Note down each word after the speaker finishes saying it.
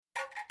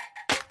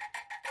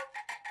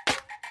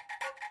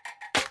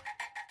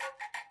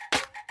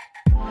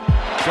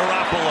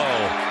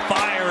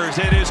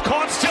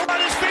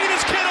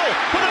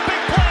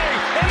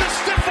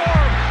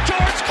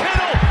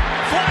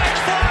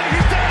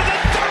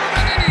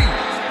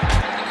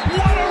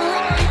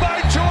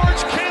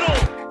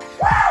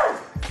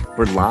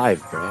We're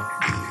live, bro.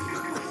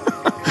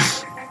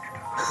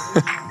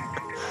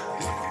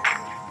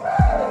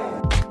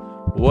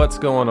 What's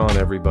going on,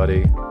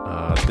 everybody?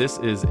 This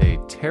is a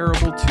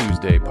Terrible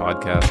Tuesday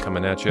podcast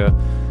coming at you.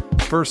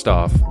 First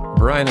off,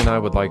 Brian and I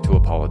would like to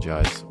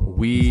apologize.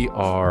 We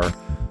are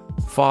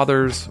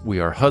fathers, we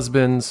are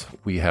husbands,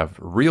 we have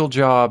real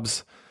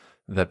jobs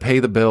that pay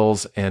the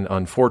bills, and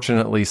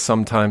unfortunately,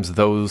 sometimes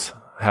those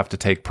have to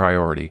take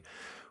priority.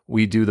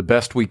 We do the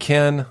best we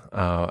can,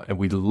 and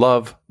we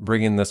love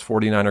bringing this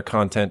 49er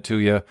content to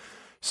you.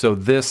 So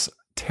this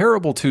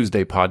Terrible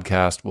Tuesday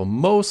podcast will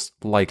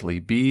most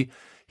likely be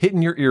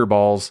hitting your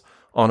earballs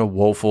on a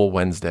woeful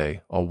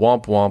Wednesday, a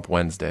womp womp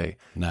Wednesday.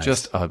 Nice.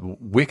 Just a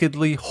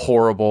wickedly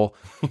horrible,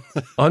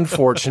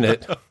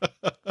 unfortunate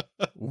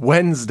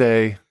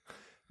Wednesday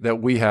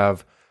that we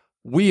have.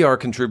 We are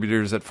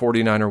contributors at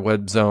 49er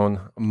Web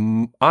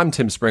Zone. I'm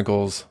Tim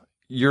Sprinkles.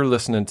 You're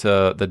listening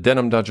to the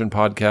Denim Dungeon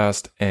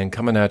podcast, and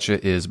coming at you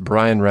is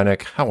Brian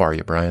Rennick. How are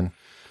you, Brian?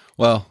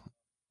 Well,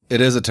 it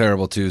is a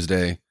terrible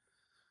Tuesday,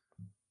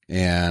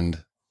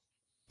 and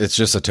it's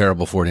just a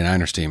terrible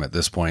 49ers team at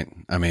this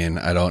point. I mean,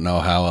 I don't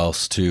know how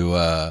else to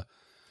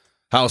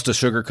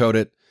sugarcoat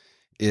it.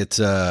 It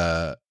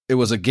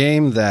was a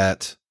game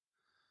that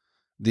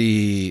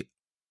the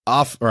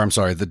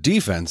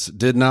defense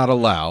did not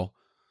allow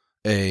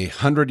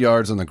 100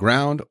 yards on the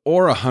ground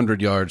or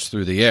 100 yards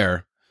through the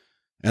air,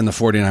 and the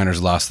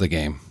 49ers lost the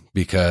game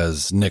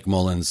because Nick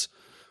Mullins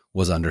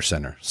was under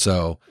center.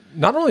 So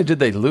not only did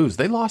they lose,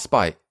 they lost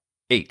by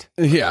 8.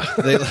 Their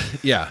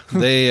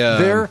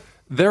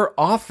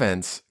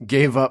offense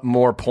gave up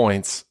more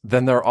points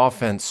than their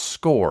offense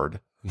scored.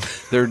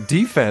 Their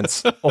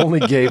defense only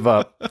gave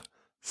up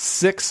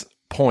 6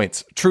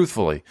 points.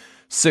 Truthfully,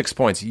 6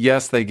 points.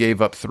 Yes, they gave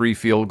up 3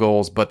 field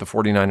goals, but the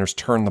 49ers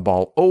turned the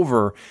ball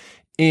over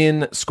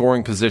in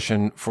scoring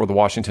position for the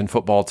Washington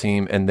football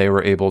team, and they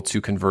were able to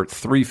convert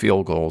 3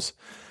 field goals.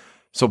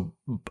 So,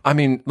 I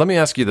mean, let me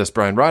ask you this,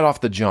 Brian, right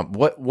off the jump.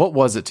 What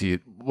was it to you?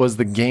 Was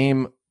the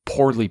game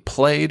poorly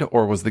played,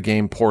 or was the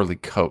game poorly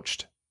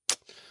coached?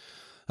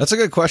 That's a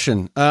good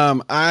question.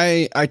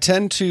 I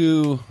tend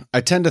to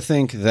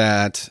think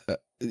that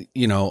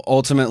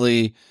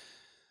ultimately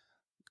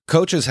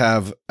coaches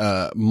have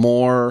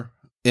more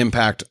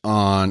impact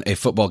on a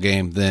football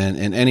game than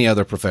in any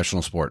other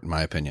professional sport, in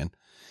my opinion.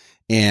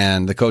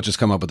 And the coaches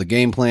come up with a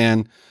game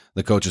plan.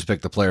 The coaches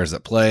pick the players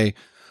that play,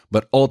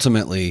 but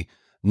ultimately,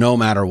 no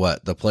matter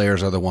what, the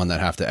players are the one that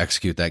have to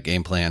execute that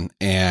game plan.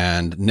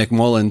 And Nick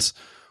Mullins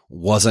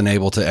wasn't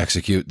able to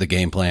execute the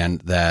game plan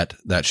that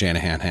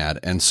Shanahan had.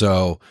 And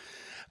so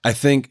I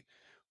think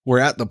we're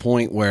at the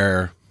point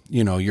where,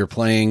 you're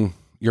playing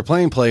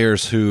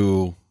players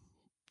who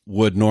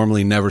would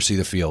normally never see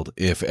the field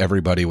if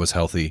everybody was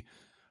healthy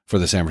for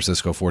the San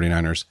Francisco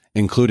 49ers,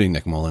 including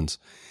Nick Mullins.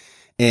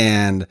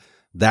 And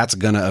that's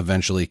going to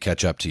eventually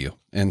catch up to you.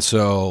 And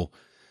so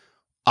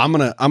I'm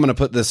going to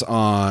put this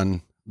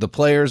on the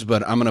players,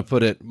 but I'm going to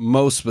put it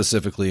most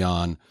specifically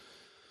on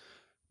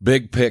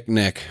Big Pick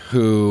Nick,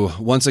 who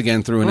once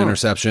again threw an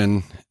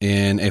interception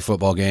in a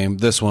football game.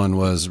 This one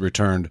was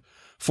returned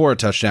for a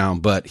touchdown,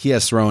 but he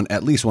has thrown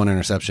at least one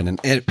interception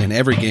in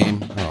every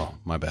game. Oh,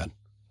 my bad.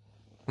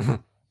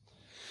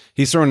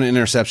 He's thrown an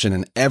interception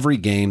in every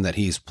game that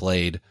he's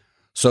played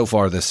so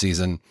far this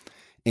season,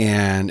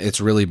 and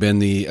it's really been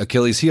the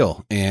Achilles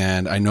heel.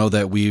 And I know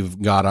that we've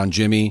got on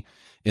Jimmy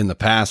in the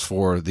past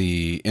for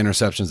the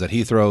interceptions that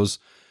he throws,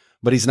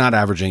 but he's not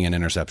averaging an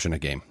interception a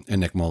game,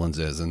 and Nick Mullins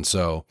is. And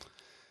so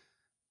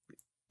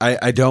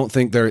I don't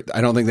think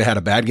they had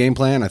a bad game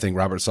plan. I think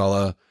Robert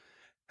Saleh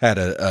had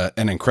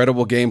an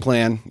incredible game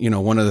plan.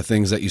 One of the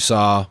things that you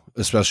saw,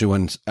 especially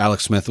when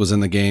Alex Smith was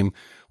in the game,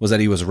 was that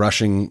he was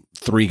rushing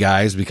 3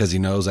 guys because he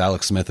knows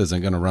Alex Smith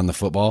isn't going to run the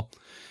football.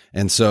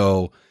 And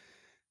so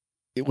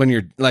when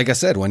your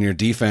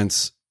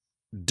defense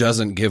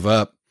doesn't give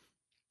up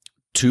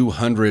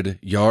 200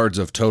 yards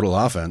of total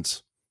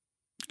offense,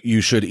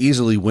 you should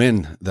easily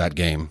win that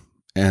game.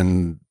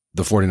 And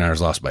the 49ers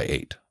lost by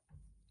 8.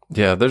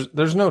 Yeah,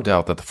 there's no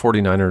doubt that the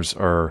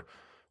 49ers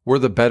were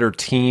the better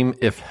team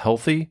if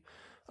healthy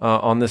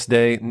on this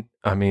day.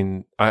 I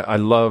mean, I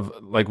love,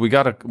 like, we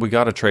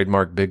gotta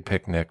trademark Big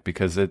Pick Nick,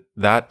 because the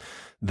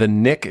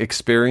Nick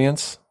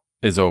experience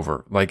is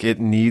over. Like, it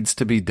needs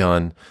to be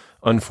done.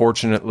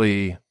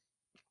 Unfortunately,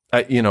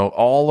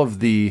 all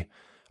of the,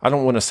 I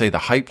don't want to say the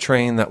hype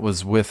train that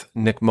was with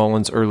Nick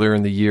Mullins earlier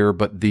in the year,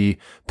 but the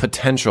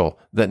potential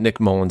that Nick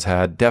Mullins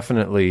had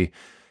definitely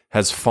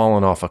has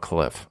fallen off a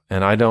cliff.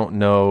 And I don't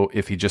know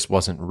if he just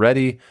wasn't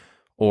ready,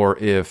 or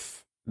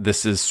if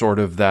this is sort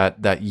of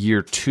that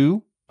year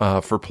 2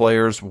 for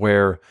players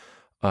where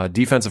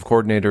defensive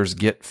coordinators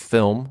get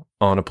film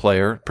on a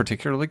player,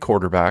 particularly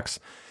quarterbacks,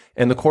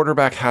 and the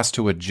quarterback has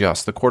to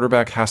adjust. The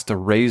quarterback has to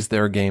raise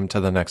their game to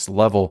the next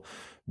level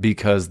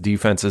because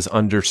defenses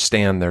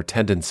understand their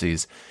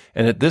tendencies.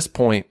 And at this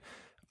point,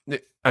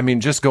 I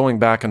mean, just going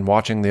back and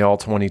watching the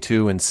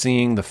All-22 and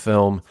seeing the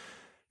film,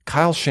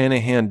 Kyle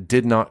Shanahan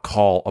did not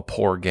call a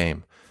poor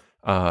game.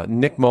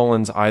 Nick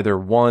Mullins either,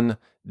 one,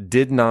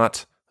 did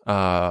not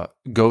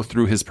go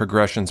through his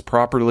progressions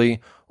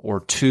properly, or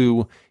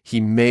 2,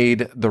 he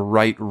made the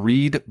right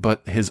read,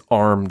 but his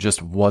arm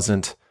just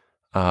wasn't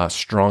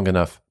strong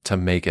enough to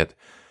make it.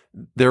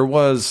 There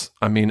was,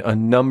 a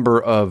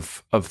number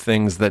of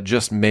things that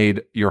just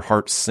made your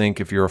heart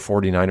sink if you're a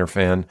 49er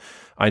fan.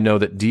 I know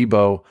that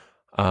Debo,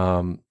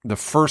 the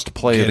first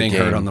play of the game,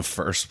 getting hurt on the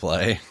first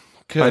play.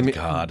 Good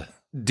God.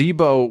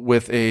 Debo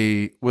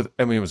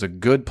it was a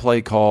good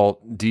play call.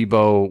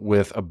 Debo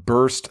with a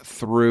burst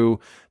through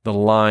the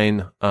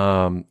line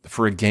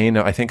for a gain,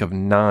 I think, of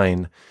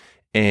 9,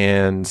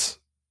 and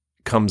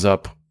comes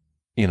up,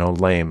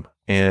 lame,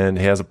 and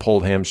he has a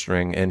pulled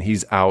hamstring, and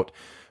he's out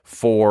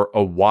for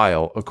a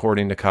while,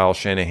 according to Kyle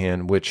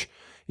Shanahan, which,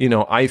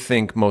 I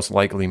think most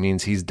likely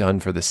means he's done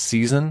for the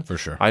season. For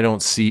sure. I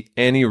don't see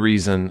any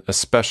reason,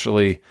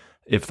 especially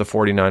if the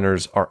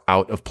 49ers are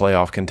out of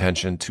playoff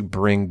contention, to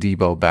bring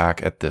Debo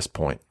back at this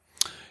point.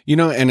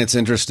 And it's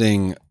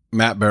interesting,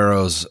 Matt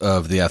Barrows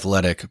of The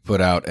Athletic put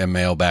out a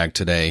mailbag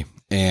today,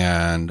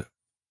 and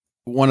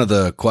one of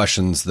the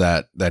questions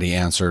that he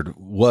answered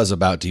was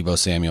about Debo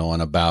Samuel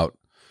and about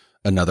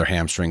another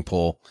hamstring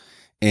pull.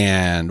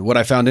 And what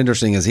I found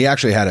interesting is he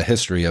actually had a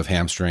history of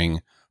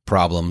hamstring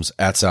problems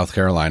at South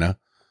Carolina.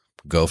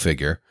 Go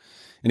figure.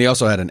 And he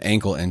also had an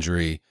ankle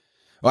injury.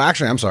 Well,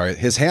 actually, I'm sorry.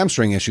 His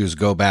hamstring issues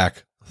go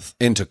back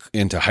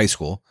into high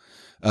school.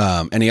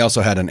 And he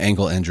also had an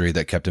ankle injury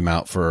that kept him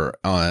out for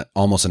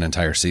almost an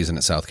entire season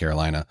at South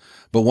Carolina.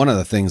 But one of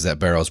the things that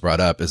Barrows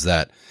brought up is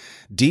that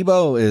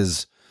Debo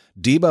is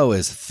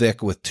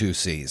thick with 2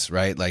 C's,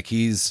 right? Like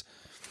he's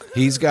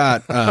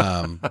got,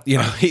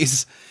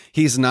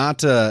 he's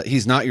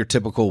not your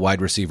typical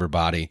wide receiver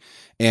body.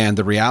 And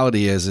the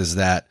reality is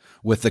that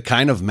with the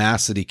kind of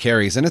mass that he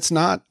carries, and it's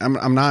not,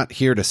 I'm not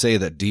here to say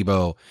that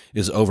Debo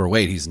is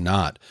overweight. He's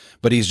not,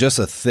 but he's just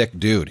a thick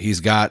dude.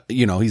 He's got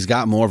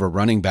more of a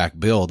running back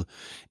build.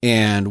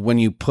 And when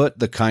you put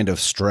the kind of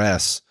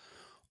stress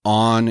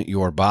on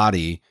your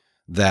body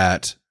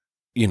that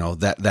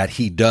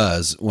he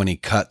does when he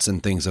cuts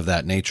and things of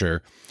that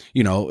nature,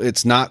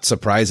 it's not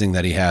surprising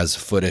that he has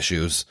foot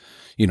issues.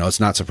 It's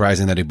not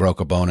surprising that he broke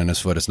a bone in his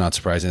foot. It's not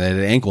surprising that he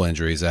had ankle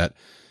injuries at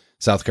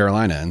South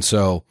Carolina. And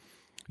so,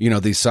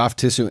 these soft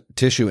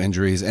tissue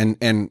injuries,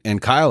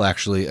 and Kyle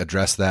actually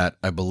addressed that,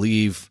 I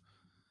believe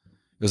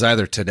it was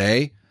either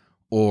today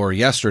or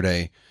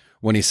yesterday,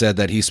 when he said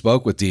that he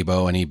spoke with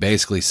Debo, and he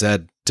basically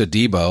said to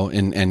Debo,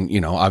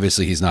 and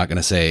obviously he's not going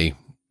to say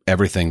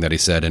everything that he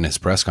said in his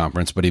press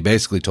conference, but he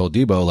basically told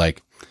Debo,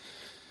 like,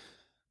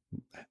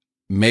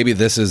 maybe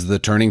this is the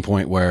turning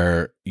point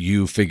where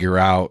you figure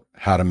out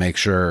how to make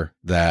sure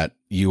that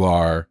you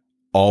are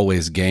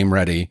always game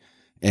ready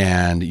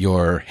and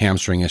your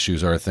hamstring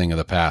issues are a thing of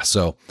the past.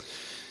 So,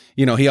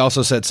 he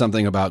also said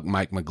something about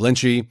Mike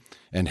McGlinchey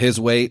and his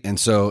weight. And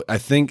so I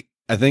think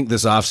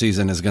this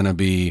offseason is going to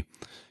be,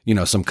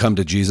 some come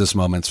to Jesus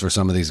moments for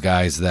some of these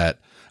guys that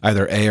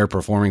either A, are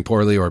performing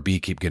poorly, or B,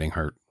 keep getting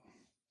hurt.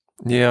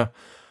 Yeah.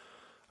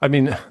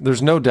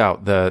 There's no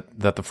doubt that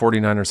the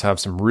 49ers have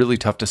some really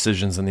tough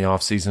decisions in the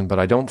offseason, but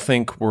I don't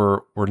think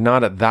we're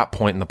not at that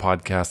point in the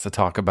podcast to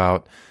talk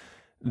about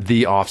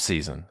the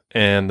offseason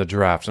and the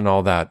draft and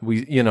all that.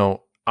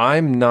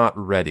 I'm not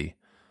ready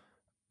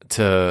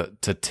to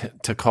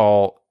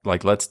call,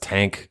 like, let's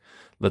tank,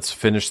 let's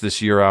finish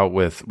this year out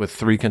with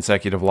 3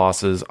 consecutive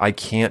losses. I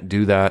can't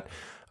do that.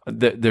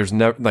 There's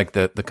never, like,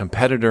 the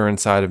competitor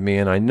inside of me,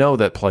 and I know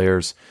that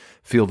players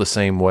feel the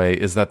same way,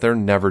 is that they're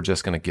never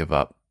just going to give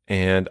up.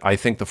 And I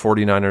think the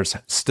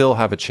 49ers still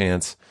have a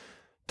chance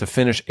to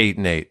finish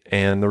 8-8.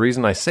 And the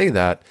reason I say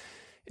that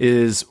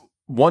is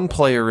one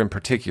player in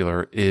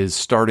particular is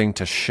starting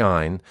to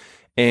shine,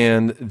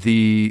 and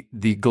the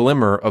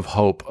glimmer of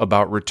hope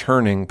about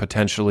returning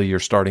potentially your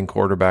starting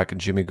quarterback,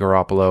 Jimmy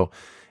Garoppolo,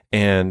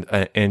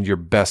 and your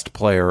best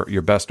player,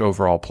 your best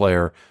overall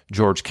player,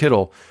 George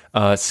Kittle,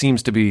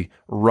 seems to be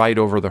right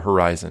over the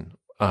horizon.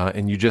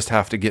 And you just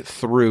have to get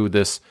through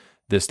this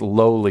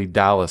lowly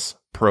Dallas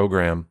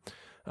program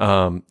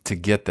to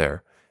get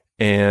there.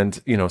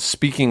 And,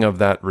 speaking of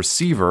that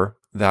receiver,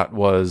 that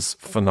was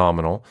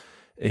phenomenal.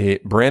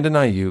 Brandon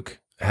Ayuk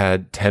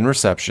had 10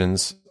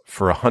 receptions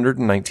for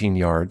 119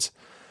 yards.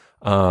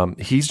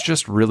 He's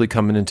just really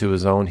coming into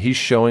his own. He's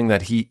showing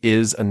that he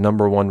is a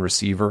number 1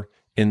 receiver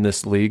in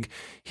this league.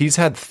 He's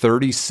had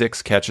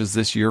 36 catches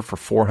this year for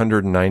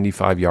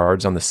 495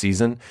 yards on the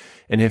season.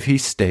 And if he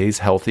stays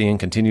healthy and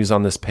continues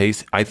on this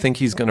pace, I think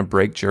he's going to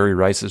break Jerry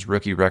Rice's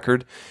rookie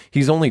record.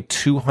 He's only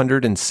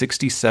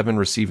 267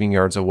 receiving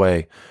yards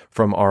away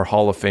from our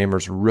Hall of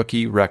Famer's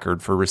rookie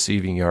record for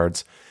receiving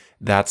yards.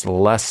 That's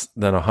less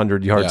than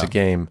 100 yards a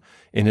game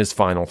in his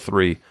final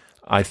 3.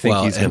 I think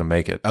he's going to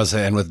make it. I was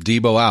saying, with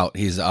Debo out,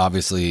 he's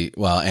obviously,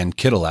 and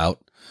Kittle out,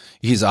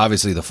 he's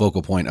obviously the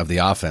focal point of the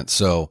offense.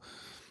 So,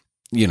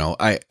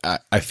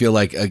 I feel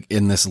like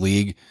in this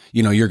league,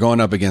 you're going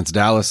up against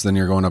Dallas, then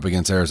you're going up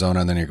against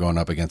Arizona, and then you're going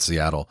up against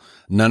Seattle.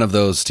 None of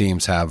those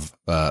teams have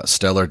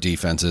stellar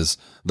defenses,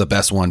 the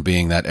best one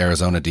being that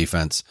Arizona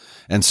defense.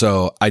 And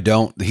so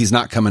he's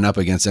not coming up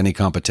against any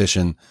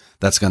competition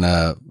that's going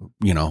to,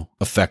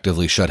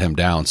 effectively shut him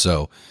down.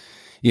 So,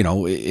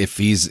 if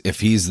he's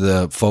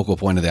the focal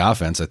point of the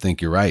offense, I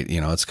think you're right.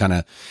 It's kind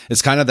of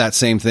that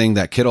same thing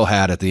that Kittle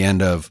had at the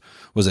end of,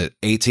 was it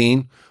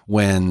 18,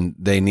 when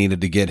they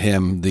needed to get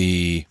him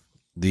the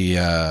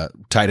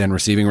tight end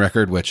receiving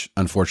record, which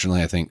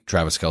unfortunately I think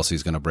Travis Kelce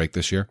is going to break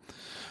this year.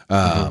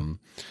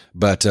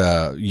 But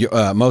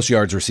most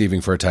yards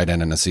receiving for a tight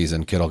end in a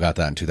season, Kittle got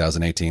that in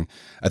 2018.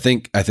 I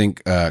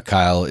think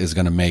Kyle is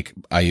going to make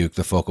Ayuk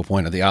the focal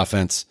point of the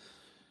offense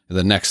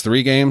the next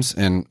 3 games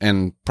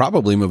and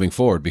probably moving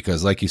forward,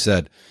 because like you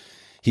said,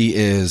 he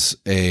is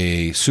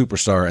a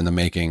superstar in the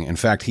making. In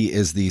fact, he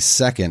is the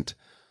second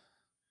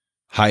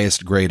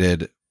highest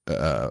graded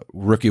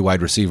rookie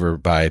wide receiver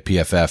by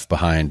PFF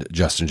behind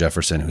Justin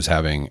Jefferson, who's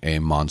having a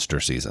monster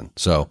season.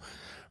 So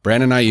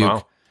Brandon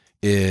Ayuk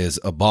is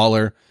a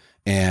baller,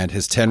 and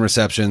his 10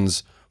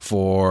 receptions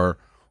for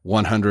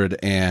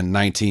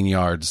 119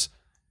 yards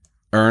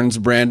earns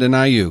Brandon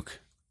Ayuk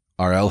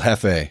our El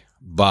Jefe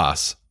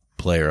Boss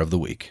Player of the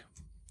Week.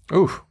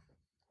 Ooh,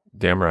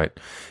 damn right.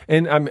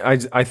 And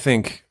I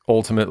think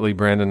ultimately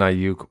Brandon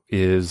Ayuk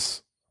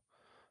is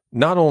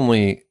not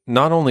only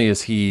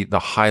is he the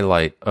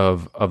highlight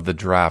of the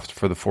draft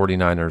for the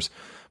 49ers,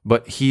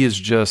 but he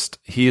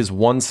is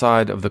one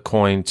side of the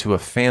coin to a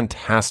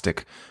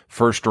fantastic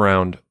first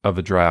round of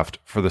a draft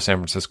for the San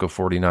Francisco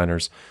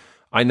 49ers.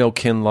 I know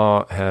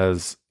Kinlaw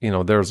has,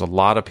 there's a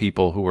lot of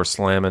people who were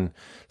slamming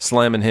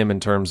him in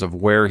terms of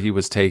where he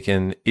was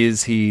taken.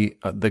 Is he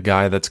the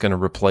guy that's going to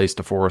replace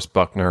DeForest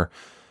Buckner?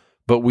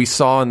 But we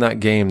saw in that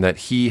game that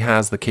he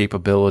has the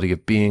capability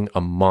of being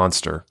a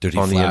monster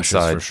on the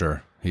inside. For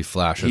sure. He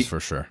flashes for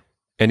sure.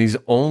 And he's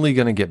only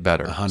going to get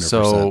better. 100%.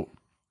 So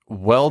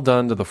well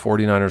done to the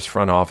 49ers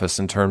front office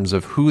in terms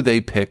of who they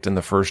picked in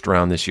the first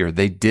round this year.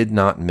 They did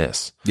not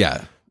miss.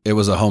 Yeah, it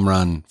was a home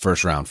run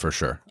first round for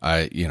sure.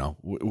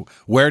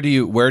 Where do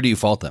you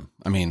fault them?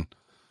 I mean,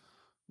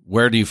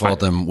 where do you fault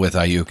them with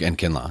Ayuk and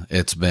Kinlaw?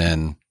 It's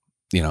been,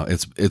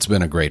 it's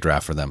been a great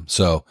draft for them.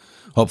 So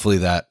hopefully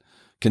that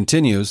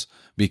continues,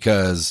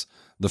 because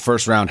the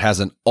first round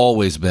hasn't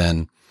always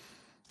been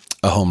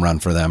a home run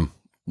for them.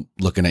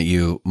 Looking at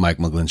you, Mike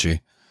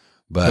McGlinchey,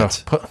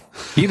 but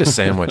eat a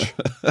sandwich.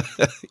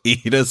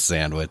 Eat a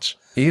sandwich.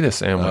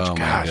 Oh,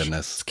 my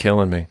goodness, it's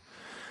killing me.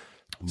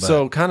 But,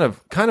 so kind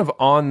of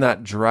on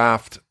that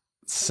draft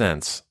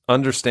sense,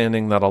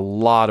 understanding that a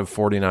lot of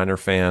 49er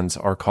fans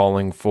are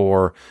calling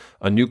for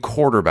a new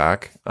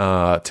quarterback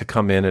to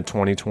come in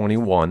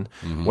 2021,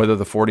 whether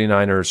the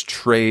 49ers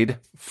trade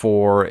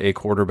for a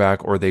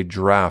quarterback or they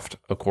draft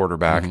a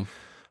quarterback.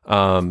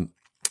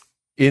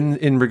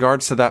 In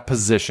regards to that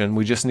position,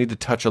 we just need to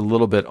touch a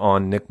little bit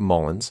on Nick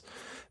Mullins.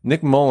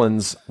 Nick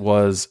Mullins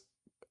was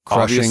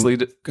crushing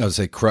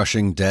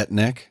debt,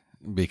 Nick,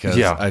 because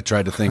I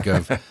tried to think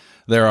of,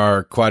 there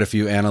are quite a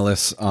few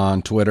analysts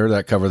on Twitter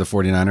that cover the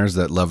 49ers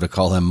that love to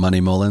call him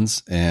Money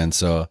Mullins. And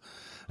so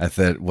I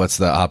thought, what's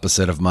the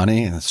opposite of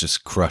money? And it's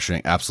just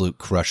absolute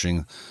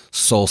crushing,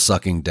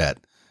 soul-sucking debt.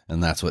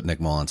 And that's what Nick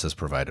Mullins has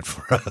provided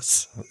for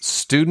us.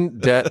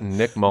 Student debt,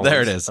 Nick Mullins.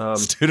 There it is.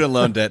 Student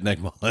loan debt, Nick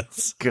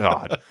Mullins.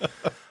 God.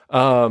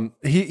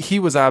 He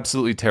was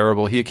absolutely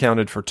terrible. He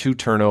accounted for 2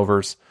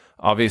 turnovers.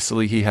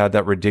 Obviously, he had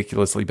that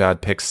ridiculously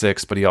bad pick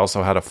 6, but he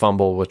also had a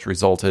fumble, which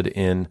resulted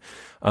in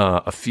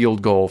a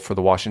field goal for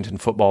the Washington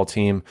football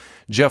team.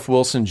 Jeff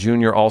Wilson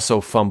Jr.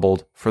 also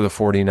fumbled for the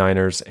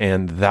 49ers,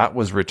 and that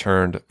was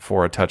returned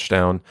for a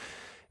touchdown.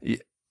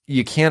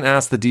 You can't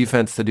ask the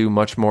defense to do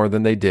much more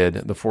than they did.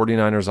 The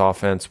 49ers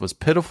offense was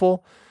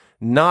pitiful,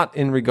 not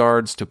in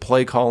regards to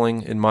play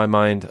calling, in my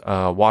mind.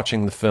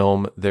 Watching the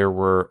film, there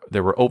were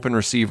open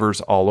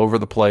receivers all over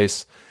the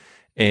place.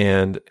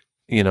 And,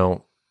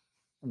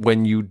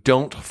 when you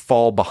don't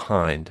fall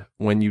behind,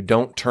 when you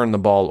don't turn the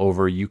ball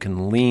over, you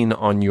can lean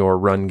on your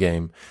run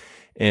game.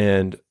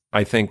 And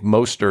I think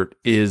Mostert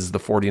is the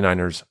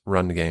 49ers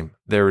run game.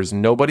 There is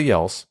nobody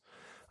else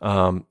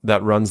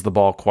that runs the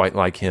ball quite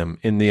like him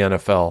in the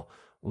NFL,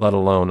 let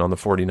alone on the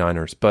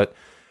 49ers. But,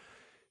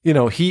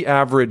 he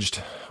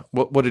averaged,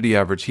 what did he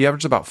average? He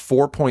averaged about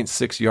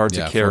 4.6 yards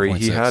a carry.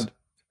 4.6.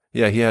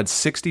 He had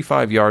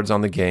 65 yards on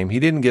the game. He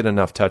didn't get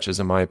enough touches,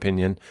 in my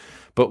opinion.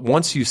 But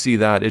once you see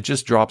that, it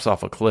just drops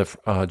off a cliff.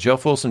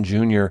 Jeff Wilson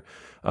Jr.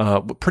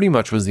 Pretty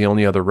much was the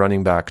only other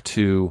running back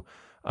to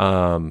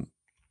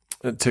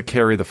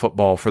carry the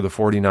football for the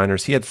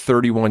 49ers. He had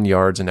 31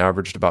 yards and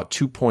averaged about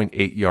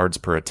 2.8 yards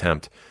per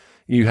attempt.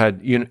 You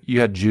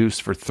had Juice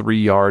for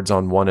 3 yards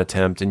on one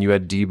attempt, and you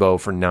had Debo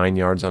for 9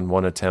 yards on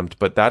one attempt.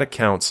 But that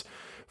accounts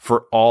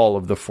for all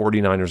of the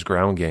 49ers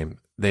ground game.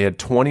 They had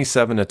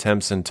 27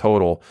 attempts in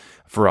total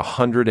for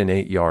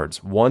 108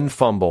 yards, 1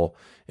 fumble,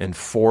 and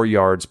 4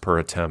 yards per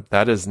attempt.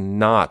 That is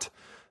not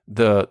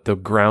the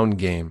ground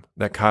game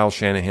that Kyle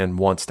Shanahan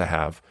wants to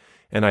have.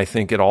 And I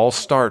think it all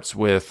starts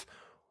with,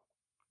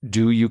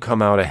 do you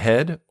come out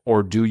ahead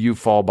or do you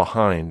fall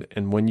behind?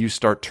 And when you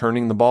start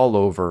turning the ball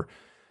over,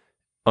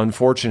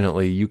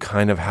 unfortunately, you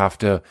kind of have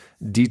to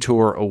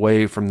detour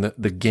away from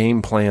the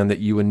game plan that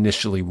you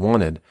initially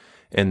wanted.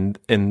 And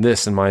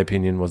this, in my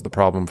opinion, was the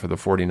problem for the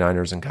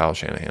 49ers and Kyle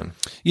Shanahan.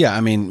 Yeah,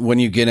 I mean, when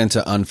you get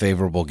into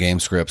unfavorable game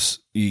scripts,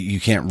 you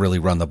can't really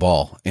run the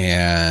ball.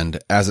 And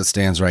as it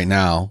stands right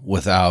now,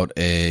 without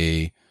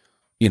an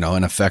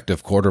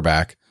effective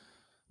quarterback,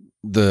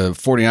 the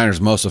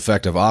 49ers' most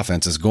effective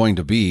offense is going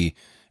to be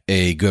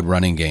a good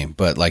running game.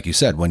 But like you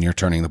said, when you're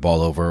turning the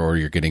ball over or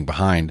you're getting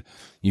behind,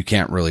 you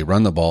can't really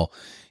run the ball.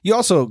 You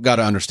also got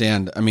to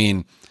understand, I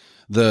mean,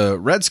 the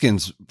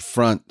Redskins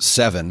front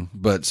seven,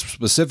 but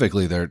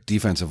specifically their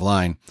defensive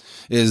line,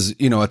 is,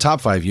 a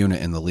top 5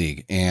 unit in the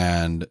league.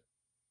 And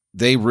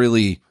they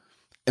really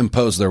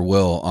impose their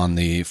will on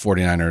the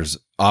 49ers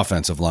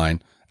offensive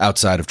line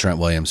outside of Trent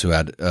Williams, who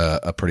had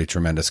a pretty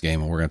tremendous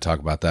game. And we're going to talk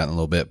about that in a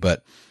little bit.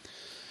 But,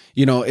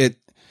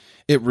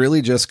 it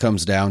really just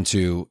comes down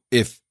to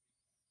if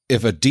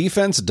a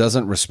defense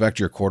doesn't respect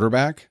your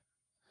quarterback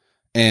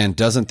and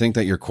doesn't think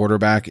that your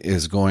quarterback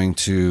is going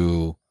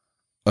to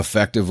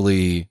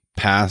effectively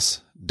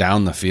pass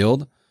down the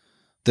field,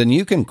 then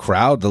you can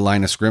crowd the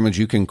line of scrimmage.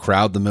 You can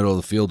crowd the middle of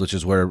the field, which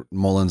is where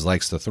Mullins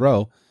likes to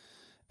throw.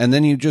 And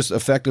then you just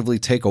effectively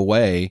take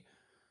away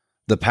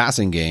the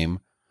passing game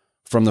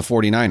from the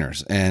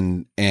 49ers.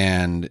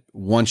 And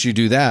once you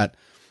do that,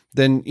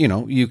 then,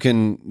 you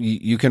can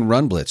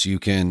run blitz. You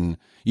can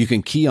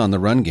key on the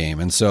run game.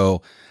 And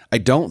so I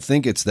don't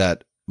think it's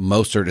that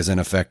Mostert is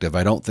ineffective.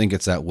 I don't think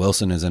it's that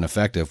Wilson is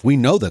ineffective. We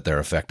know that they're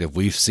effective.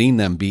 We've seen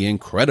them be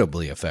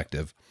incredibly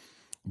effective,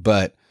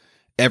 but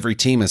every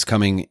team is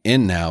coming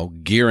in now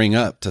gearing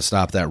up to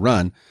stop that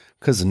run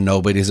because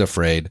nobody's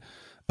afraid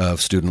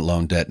of student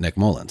loan debt Nick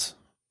Mullins.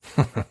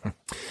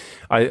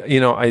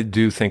 I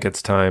do think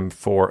it's time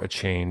for a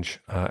change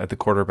at the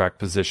quarterback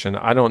position.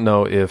 I don't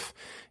know if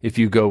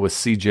you go with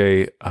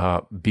CJ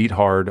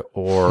Beathard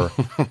or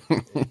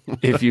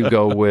if you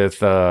go with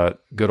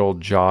good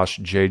old Josh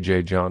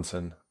JJ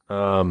Johnson.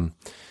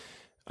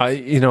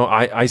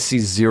 I see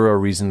zero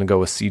reason to go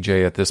with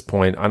CJ at this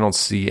point. I don't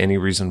see any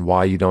reason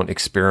why you don't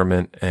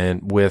experiment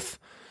and with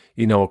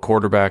a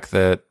quarterback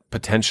that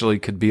potentially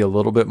could be a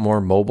little bit more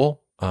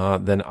mobile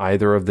than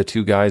either of the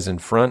two guys in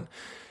front.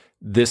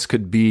 This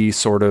could be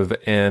sort of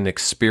an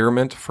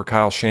experiment for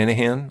Kyle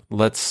Shanahan.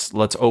 Let's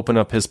open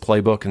up his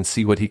playbook and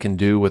see what he can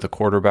do with a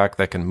quarterback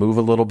that can move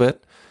a little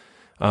bit.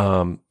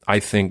 I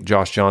think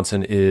Josh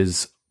Johnson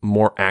is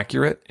more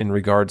accurate in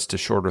regards to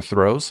shorter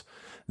throws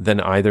than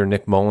either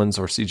Nick Mullins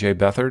or CJ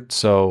Beathard.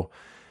 So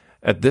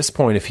at this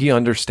point, if he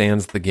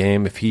understands the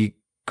game, if he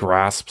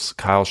grasps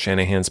Kyle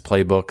Shanahan's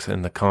playbooks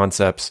and the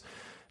concepts,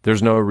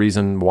 there's no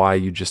reason why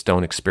you just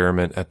don't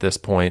experiment at this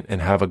point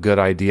and have a good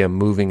idea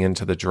moving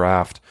into the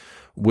draft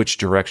which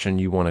direction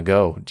you want to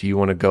go. Do you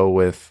want to go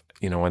with,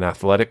 an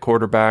athletic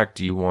quarterback?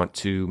 Do you want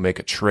to make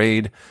a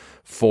trade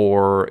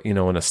for,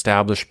 an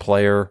established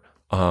player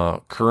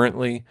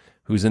currently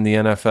who's in the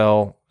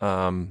NFL?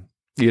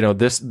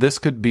 This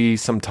could be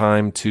some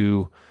time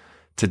to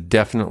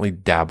definitely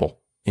dabble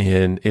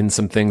in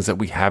some things that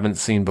we haven't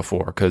seen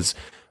before. Because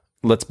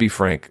let's be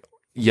frank,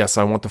 yes,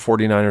 I want the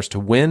 49ers to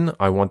win.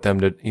 I want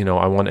them to,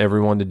 I want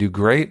everyone to do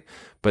great,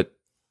 but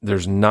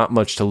there's not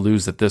much to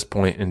lose at this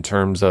point in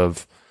terms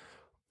of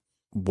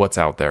what's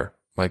out there.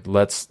 Like,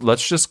 let's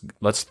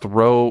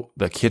throw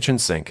the kitchen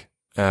sink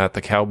at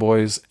the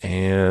Cowboys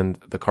and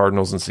the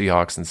Cardinals and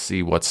Seahawks and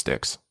see what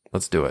sticks.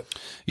 Let's do it.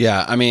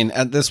 Yeah. I mean,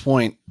 at this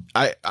point,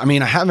 I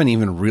haven't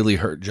even really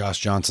heard Josh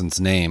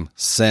Johnson's name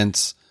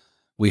since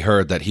we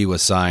heard that he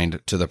was signed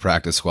to the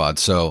practice squad.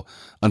 So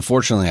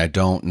unfortunately, I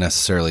don't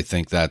necessarily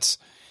think that's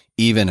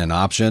even an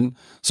option.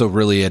 So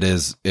really it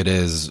is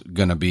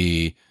going to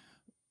be,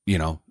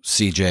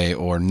 CJ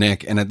or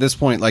Nick. And at this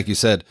point, like you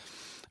said,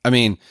 I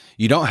mean,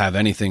 you don't have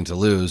anything to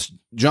lose.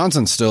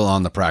 Johnson's still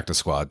on the practice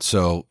squad.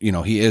 So,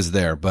 he is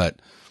there,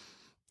 but,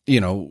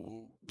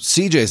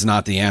 CJ's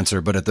not the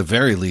answer, but at the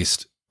very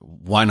least,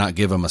 why not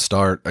give him a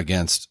start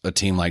against a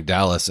team like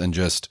Dallas and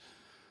just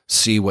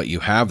see what you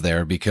have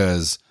there?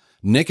 Because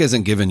Nick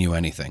isn't giving you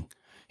anything.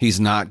 He's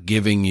not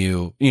giving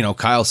you,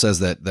 Kyle says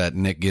that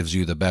Nick gives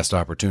you the best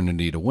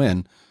opportunity to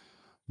win,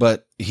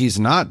 but he's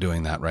not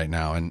doing that right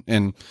now.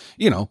 And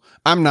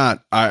I'm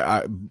not,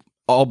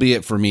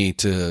 albeit for me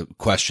to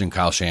question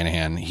Kyle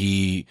Shanahan,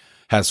 he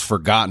has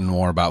forgotten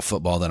more about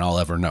football than I'll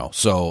ever know.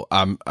 So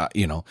I'm,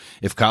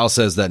 if Kyle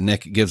says that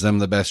Nick gives them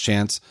the best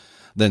chance,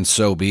 then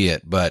so be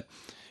it. But,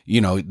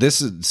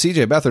 this is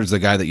CJ Beathard's the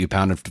guy that you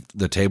pounded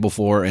the table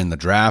for in the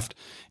draft,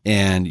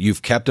 and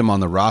you've kept him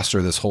on the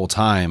roster this whole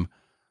time.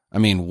 I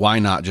mean, why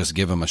not just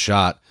give him a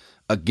shot?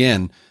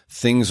 Again,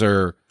 things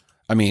are,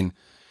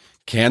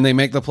 can they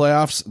make the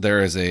playoffs?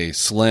 There is a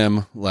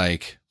slim,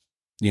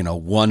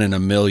 1 in a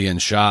million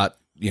shot,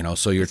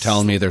 so you're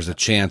telling me there's a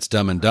chance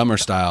Dumb and Dumber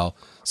style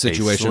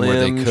situation where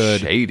they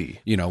could, shady.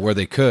 where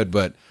they could,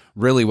 but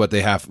really what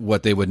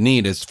they would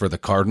need is for the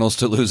Cardinals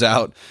to lose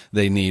out.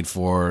 They need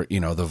for,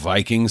 the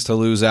Vikings to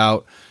lose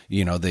out.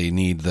 They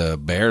need the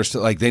Bears to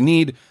they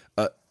need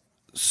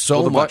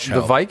much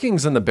help. The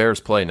Vikings and the Bears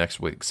play next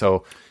week.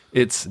 So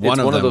it's one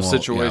of those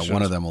situations. Yeah,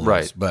 one of them will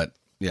right. lose, but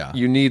yeah.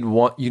 You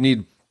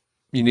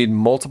need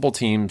multiple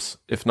teams,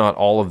 if not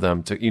all of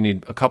them. You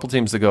need a couple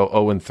teams to go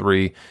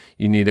 0-3.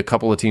 You need a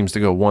couple of teams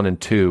to go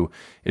 1-2.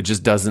 It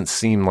just doesn't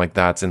seem like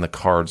that's in the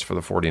cards for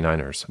the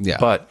 49ers. Yeah.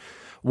 But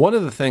one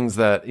of the things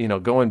that,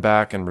 going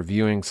back and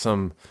reviewing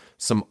some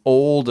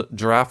old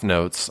draft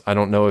notes, I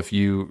don't know if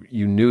you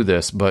knew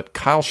this, but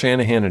Kyle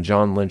Shanahan and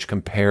John Lynch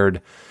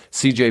compared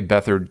C.J.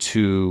 Beathard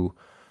to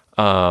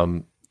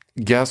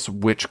guess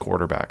which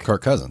quarterback?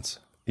 Kirk Cousins.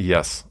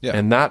 Yes. Yeah.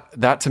 And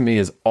that to me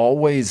has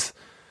always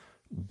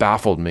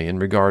baffled me in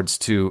regards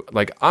to,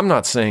 I'm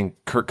not saying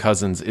Kirk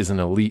Cousins is an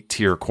elite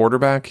tier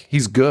quarterback.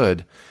 He's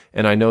good.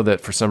 And I know that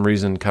for some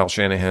reason Kyle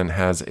Shanahan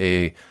has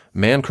a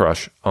man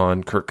crush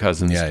on Kirk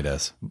Cousins. Yeah, he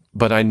does.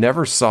 But I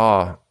never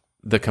saw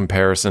the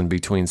comparison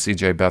between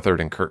C.J. Beathard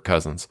and Kirk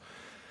Cousins.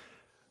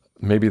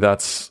 Maybe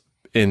that's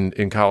in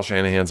Kyle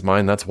Shanahan's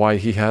mind. That's why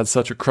he had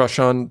such a crush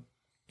on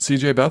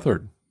C.J.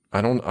 Beathard.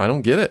 I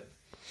don't get it.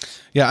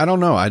 Yeah, I don't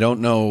know. I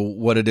don't know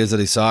what it is that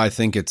he saw. I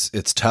think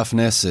it's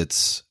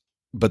toughness.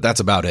 But that's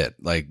about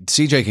it.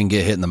 CJ can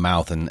get hit in the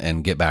mouth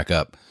and get back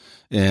up.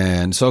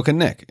 And so can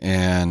Nick.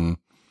 And,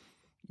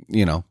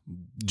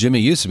 Jimmy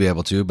used to be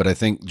able to, but I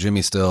think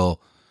Jimmy's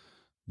still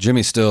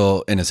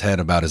in his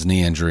head about his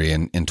knee injury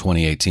in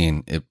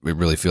 2018. It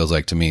really feels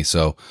like to me.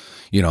 So,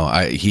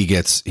 he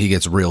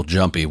gets real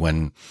jumpy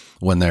when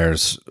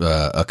there's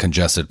a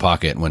congested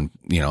pocket, when,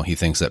 he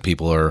thinks that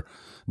people are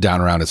down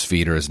around his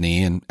feet or his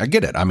knee. And I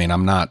get it. I mean,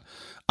 I'm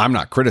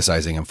not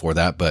criticizing him for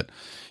that, but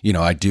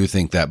I do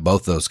think that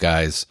both those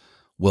guys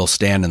will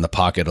stand in the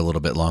pocket a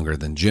little bit longer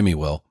than Jimmy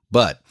will.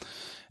 But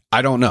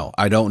I don't know.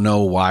 I don't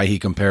know why he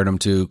compared him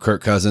to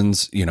Kirk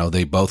Cousins.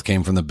 They both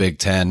came from the Big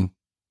Ten.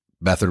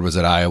 Beathard was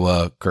at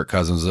Iowa. Kirk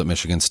Cousins was at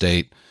Michigan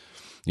State.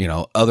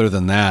 Other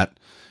than that,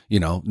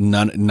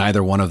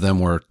 neither one of them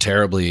were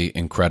terribly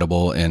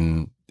incredible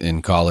in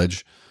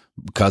college.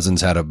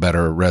 Cousins had a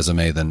better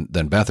resume than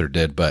Beathard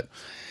did, but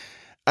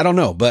I don't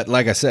know. But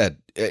like I said,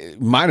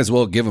 might as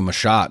well give him a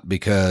shot,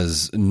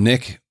 because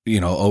Nick,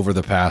 over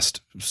the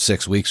past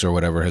 6 weeks or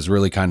whatever, has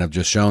really kind of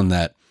just shown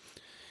that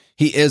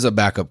he is a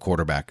backup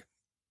quarterback.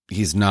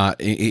 He's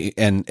not,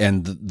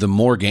 and the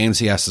more games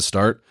he has to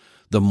start,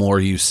 the more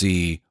you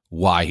see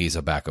why he's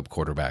a backup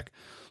quarterback.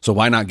 So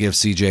why not give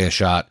CJ a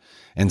shot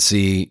and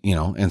see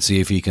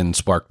if he can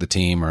spark the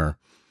team, or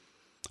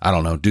I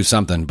don't know, do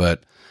something.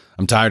 But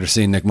I'm tired of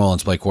seeing Nick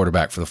Mullins play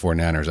quarterback for the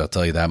 49ers. I'll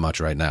tell you that much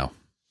right now.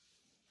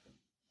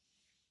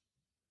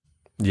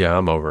 Yeah,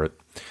 I'm over it.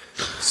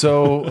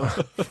 So,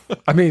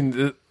 I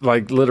mean,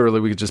 literally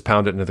we could just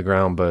pound it into the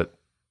ground, but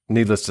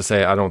needless to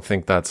say, I don't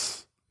think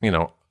that's,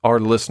 our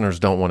listeners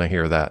don't want to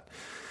hear that.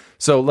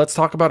 So let's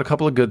talk about a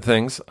couple of good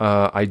things.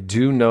 I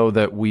do know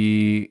that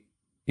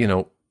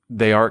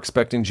they are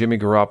expecting Jimmy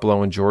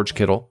Garoppolo and George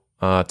Kittle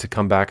to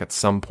come back at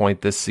some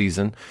point this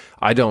season.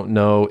 I don't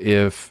know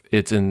if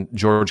it's in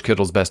George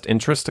Kittle's best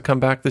interest to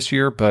come back this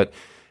year, but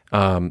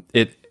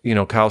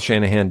Kyle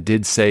Shanahan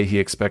did say he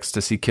expects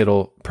to see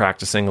Kittle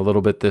practicing a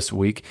little bit this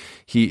week.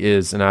 He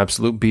is an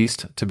absolute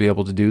beast to be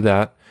able to do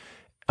that.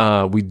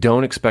 We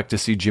don't expect to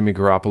see Jimmy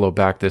Garoppolo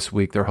back this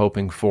week. They're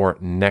hoping for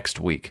next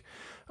week.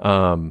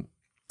 And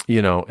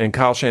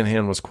Kyle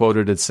Shanahan was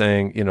quoted as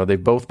saying,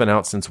 they've both been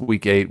out since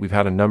week 8. We've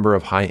had a number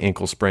of high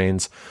ankle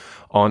sprains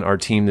on our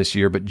team this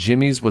year, but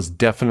Jimmy's was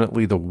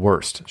definitely the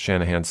worst,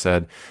 Shanahan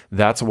said.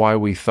 That's why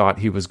we thought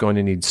he was going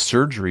to need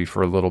surgery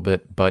for a little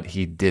bit, but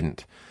he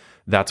didn't.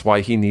 That's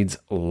why he needs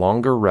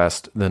longer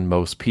rest than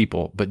most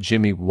people, but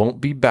Jimmy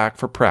won't be back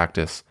for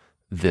practice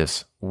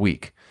this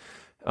week.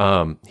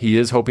 He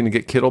is hoping to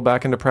get Kittle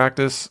back into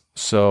practice.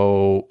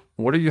 So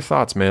what are your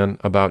thoughts, man,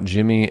 about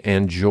Jimmy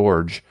and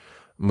George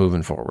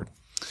moving forward?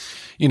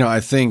 I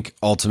think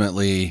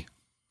ultimately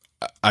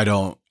I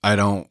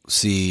don't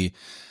see.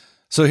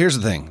 So here's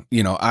the thing,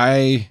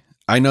 I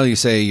know you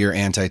say you're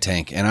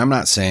anti-tank, and I'm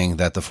not saying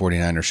that the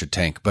 49ers should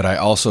tank, but I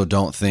also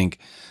don't think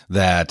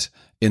that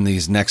in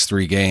these next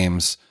 3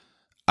 games,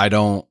 I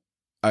don't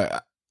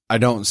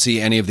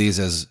see any of these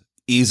as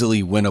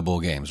easily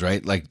winnable games,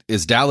 right?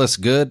 Is Dallas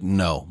good?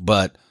 No,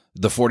 but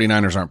the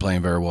 49ers aren't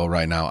playing very well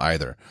right now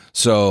either.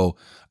 So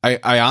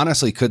I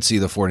honestly could see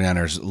the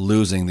 49ers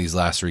losing these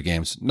last 3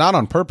 games, not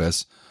on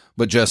purpose,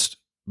 but just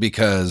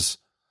because,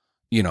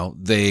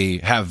 they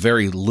have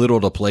very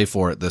little to play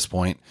for at this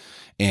point,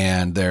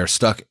 and they're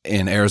stuck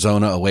in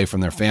Arizona away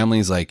from their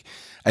families. I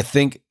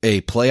think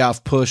a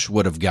playoff push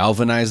would have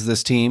galvanized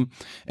this team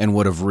and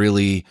would have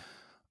really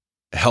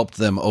helped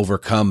them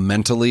overcome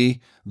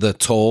mentally the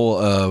toll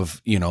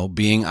of,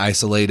 being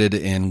isolated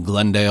in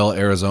Glendale,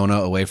 Arizona,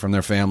 away from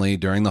their family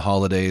during the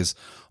holidays.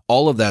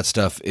 All of that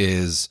stuff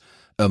is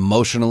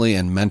emotionally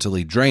and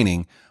mentally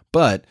draining.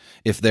 But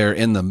if they're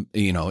in the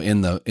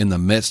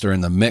midst or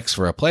in the mix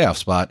for a playoff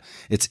spot,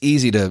 it's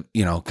easy to,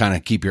 kind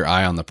of keep your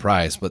eye on the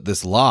prize. But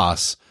this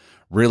loss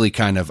really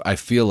kind of, I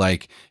feel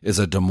like, is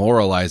a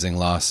demoralizing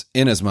loss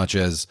in as much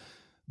as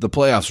the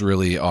playoffs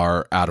really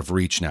are out of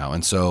reach now.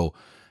 And so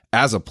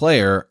as a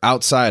player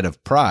outside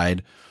of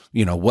pride,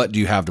 what do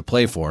you have to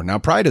play for? Now,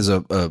 pride is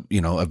a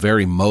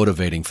very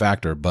motivating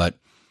factor, but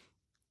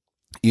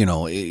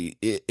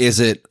is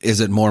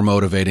it more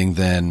motivating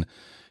than,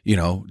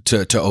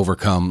 to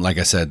overcome, like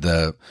I said,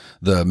 the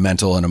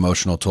mental and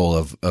emotional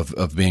toll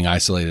of being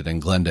isolated in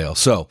Glendale.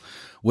 So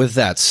with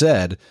that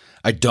said,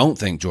 I don't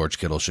think George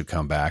Kittle should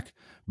come back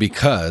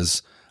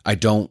because I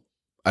don't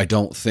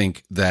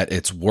think that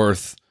it's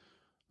worth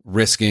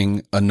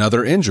risking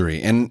another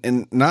injury.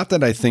 And not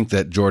that I think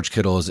that George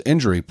Kittle is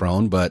injury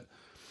prone, but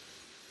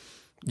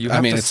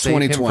it's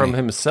 2020 him from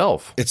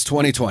himself. It's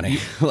 2020.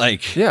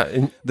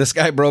 This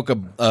guy broke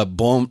a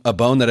bone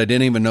that I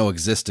didn't even know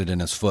existed in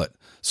his foot.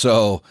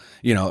 So,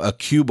 a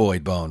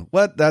cuboid bone.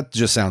 What? That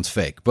just sounds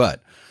fake,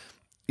 but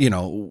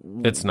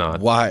it's not.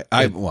 Why?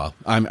 I know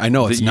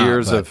it's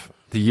not.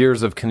 The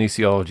years of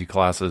kinesiology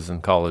classes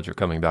in college are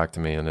coming back to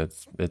me, and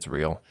it's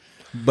real.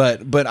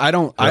 But I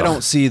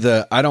don't see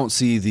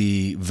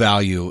the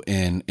value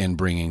in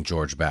bringing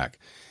George back.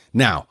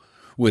 Now,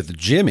 with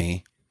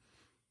Jimmy,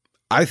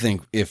 I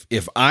think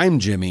if I'm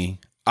Jimmy,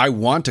 I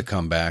want to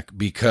come back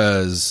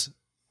because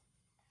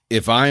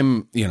if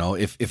I'm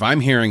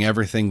hearing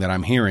everything that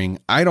I'm hearing,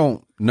 I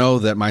don't know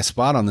that my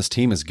spot on this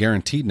team is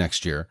guaranteed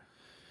next year.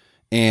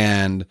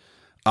 And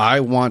I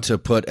want to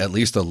put at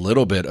least a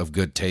little bit of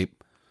good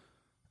tape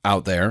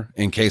out there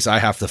in case I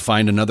have to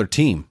find another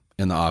team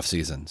in the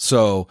offseason.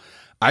 So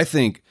I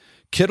think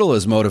Kittle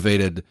is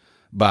motivated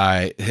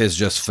by his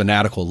just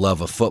fanatical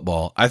love of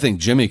football. I think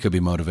Jimmy could be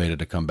motivated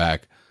to come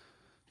back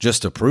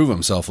just to prove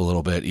himself a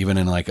little bit, even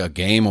in like a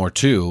game or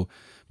two,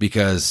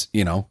 because,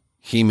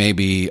 he may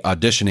be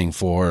auditioning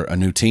for a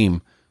new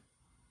team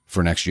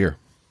for next year.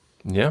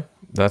 Yeah,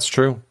 that's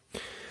true.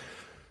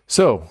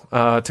 So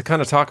to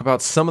kind of talk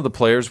about some of the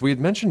players, we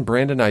had mentioned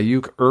Brandon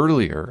Ayuk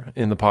earlier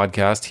in the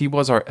podcast. He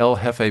was our El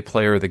Jefe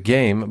player of the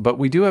game, but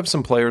we do have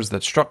some players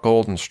that struck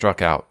gold and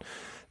struck out.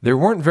 There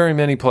weren't very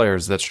many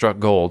players that struck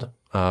gold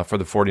for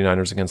the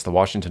 49ers against the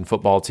Washington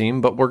football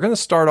team, but we're going to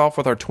start off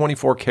with our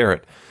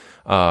 24-karat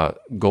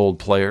gold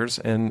players,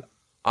 and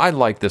I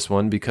like this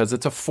one because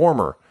it's a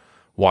former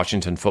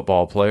Washington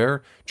football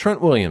player,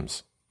 Trent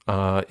Williams.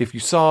 If you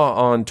saw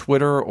on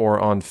Twitter or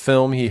on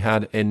film, he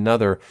had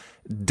another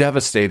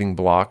devastating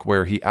block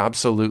where he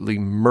absolutely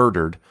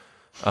murdered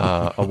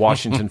a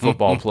Washington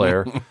football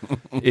player.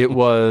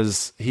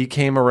 He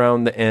came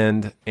around the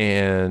end,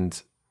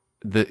 and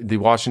the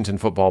Washington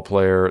football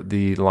player,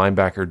 the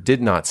linebacker,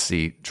 did not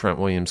see Trent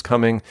Williams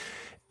coming,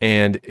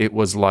 and it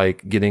was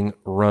like getting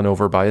run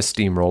over by a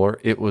steamroller.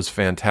 It was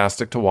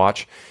fantastic to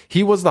watch.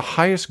 He was the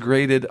highest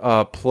graded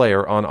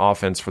player on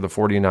offense for the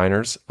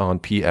 49ers on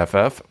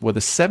PFF with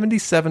a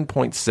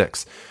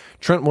 77.6.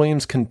 Trent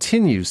Williams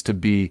continues to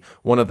be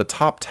one of the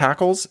top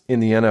tackles in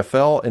the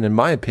NFL, and in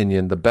my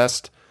opinion, the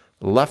best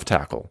left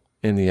tackle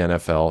in the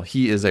NFL.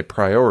 He is a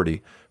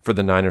priority for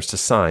the Niners to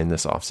sign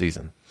this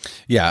offseason.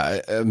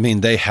 Yeah,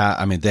 they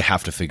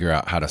have to figure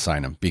out how to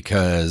sign him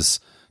because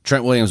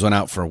Trent Williams went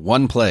out for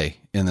one play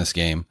in this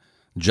game.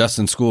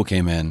 Justin Skule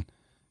came in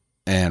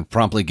and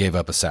promptly gave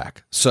up a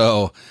sack.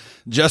 So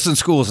Justin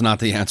Skule is not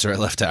the answer at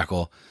left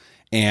tackle.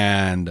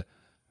 And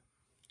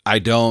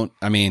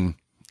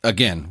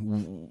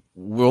again,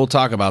 we'll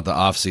talk about the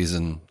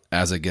offseason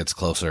as it gets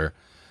closer,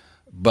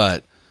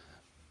 but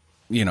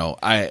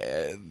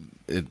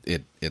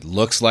it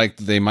looks like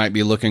they might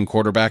be looking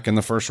quarterback in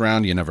the first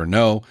round. You never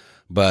know,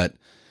 but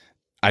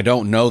I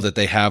don't know that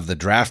they have the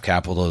draft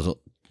capital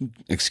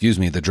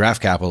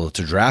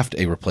to draft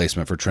a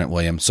replacement for Trent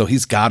Williams. So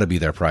he's got to be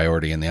their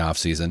priority in the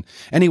offseason.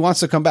 And he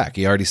wants to come back.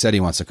 He already said he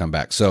wants to come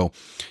back. So,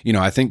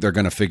 I think they're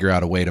going to figure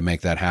out a way to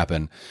make that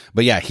happen.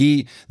 But yeah,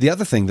 the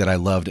other thing that I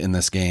loved in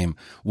this game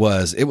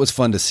was it was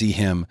fun to see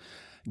him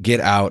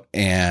get out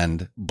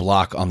and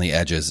block on the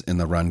edges in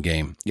the run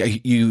game.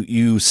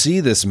 You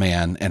see this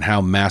man and how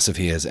massive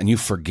he is, and you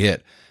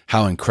forget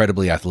how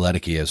incredibly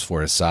athletic he is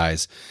for his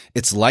size.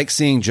 It's like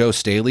seeing Joe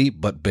Staley,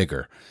 but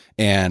bigger.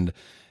 And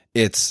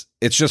it's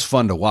just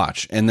fun to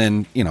watch. And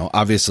then,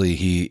 obviously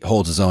he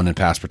holds his own in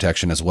pass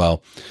protection as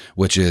well,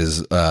 which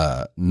is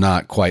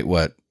not quite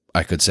what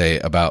I could say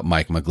about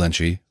Mike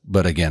McGlinchey.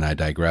 But again, I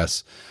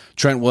digress.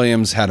 Trent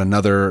Williams had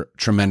another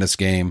tremendous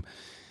game.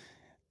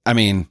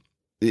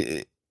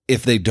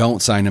 If they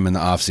don't sign him in the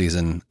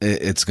offseason,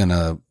 it's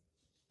gonna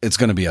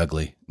be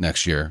ugly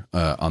next year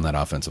on that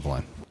offensive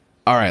line.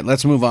 All right,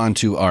 let's move on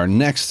to our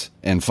next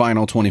and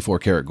final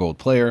 24-karat gold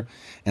player,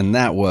 and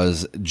that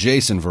was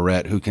Jason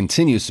Verrett, who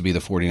continues to be the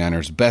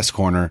 49ers' best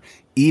corner,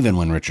 even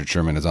when Richard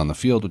Sherman is on the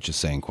field, which is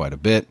saying quite a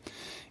bit.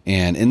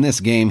 And in this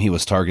game, he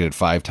was targeted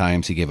 5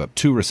 times. He gave up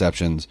 2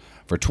 receptions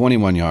for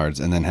 21 yards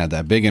and then had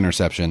that big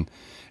interception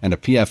and a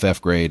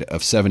PFF grade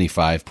of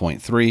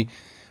 75.3.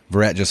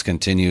 Verrett just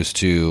continues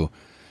to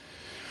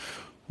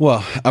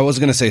Well, I was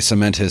going to say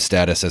cement his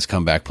status as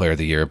comeback player of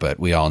the year, but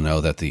we all know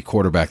that the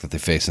quarterback that they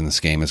face in this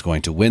game is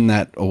going to win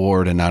that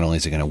award. And not only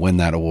is he going to win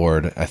that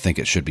award, I think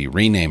it should be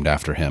renamed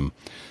after him.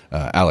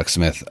 Alex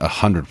Smith,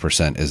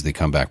 100% is the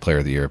comeback player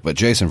of the year. But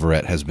Jason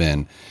Verrett has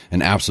been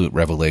an absolute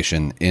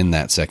revelation in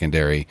that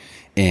secondary.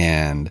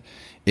 And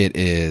it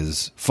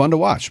is fun to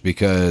watch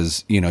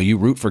because, you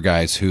root for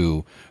guys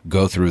who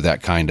go through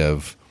that kind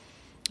of,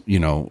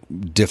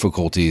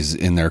 difficulties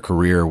in their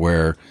career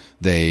where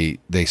they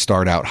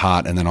start out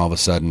hot and then all of a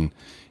sudden,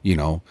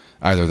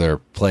 either their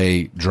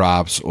play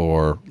drops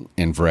or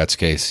in Verrett's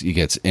case, he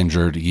gets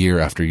injured year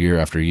after year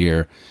after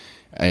year.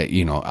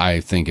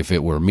 I think if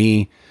it were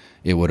me,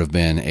 it would have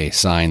been a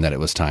sign that it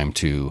was time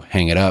to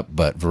hang it up,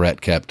 but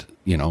Verrett kept,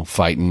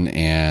 fighting,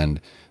 and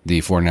the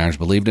 49ers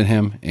believed in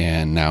him,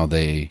 and now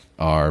they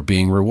are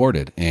being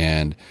rewarded.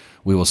 And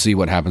we will see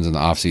what happens in the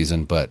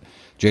offseason, but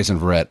Jason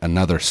Verrett,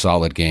 another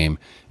solid game,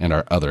 and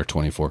our other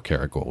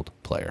 24-karat gold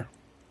player.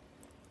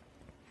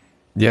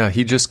 Yeah,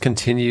 he just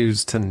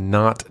continues to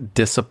not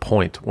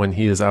disappoint when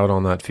he is out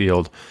on that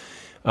field.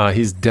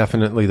 He's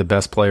definitely the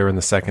best player in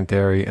the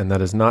secondary, and that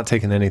has not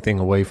taken anything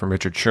away from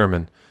Richard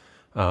Sherman.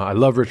 I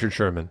love Richard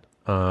Sherman.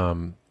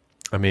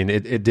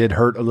 It did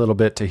hurt a little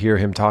bit to hear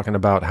him talking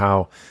about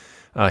how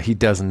he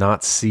does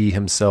not see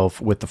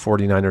himself with the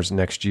 49ers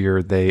next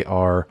year. They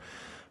are...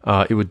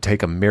 it would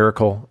take a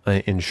miracle,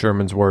 in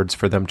Sherman's words,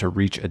 for them to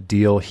reach a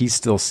deal. He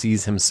still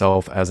sees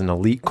himself as an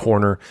elite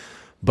corner,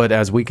 but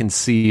as we can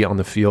see on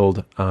the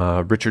field,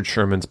 Richard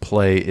Sherman's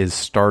play is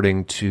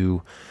starting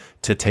to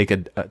take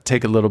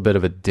a little bit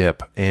of a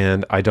dip,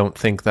 and I don't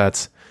think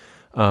that's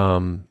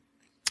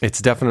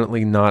it's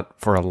definitely not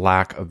for a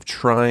lack of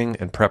trying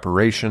and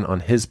preparation on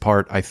his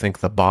part. I think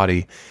the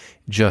body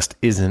just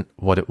isn't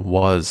what it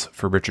was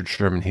for Richard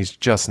Sherman. He's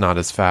just not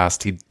as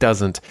fast. He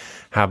doesn't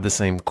have the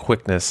same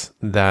quickness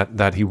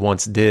that he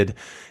once did.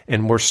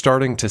 And we're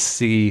starting to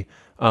see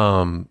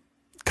kind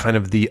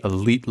of the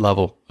elite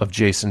level of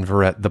Jason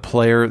Verrett, the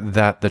player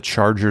that the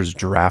Chargers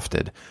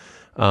drafted.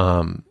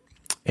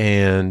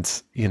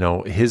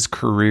 His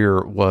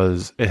career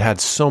it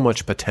had so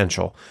much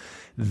potential.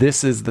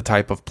 This is the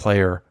type of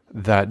player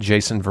that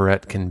Jason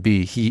Verrett can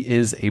be. He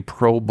is a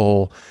Pro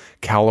Bowl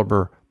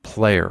caliber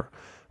player.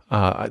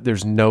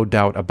 There's no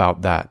doubt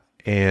about that.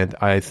 And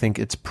I think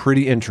it's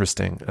pretty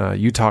interesting.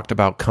 You talked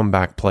about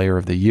comeback player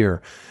of the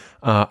year.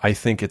 I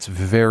think it's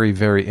very,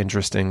 very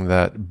interesting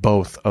that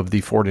both of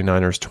the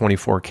 49ers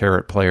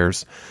 24-karat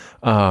players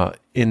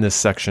in this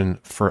section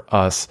for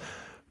us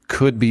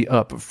could be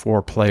up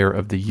for player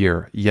of the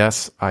year.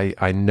 Yes,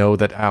 I know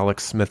that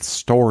Alex Smith's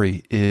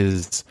story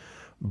is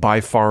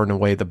by far and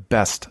away the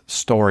best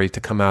story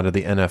to come out of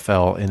the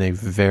NFL in a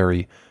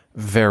very,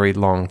 very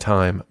long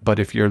time. But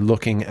if you're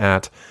looking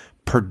at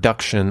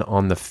production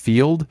on the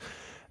field,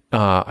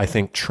 I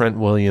think Trent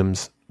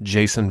Williams,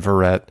 Jason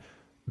Verrett,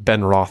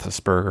 Ben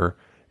Roethlisberger,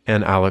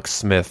 and Alex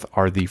Smith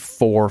are the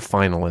 4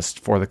 finalists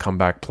for the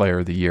comeback player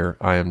of the year.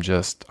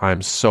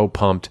 I'm so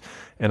pumped.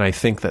 And I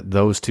think that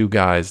those 2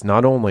 guys,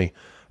 not only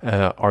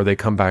are they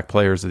comeback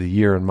players of the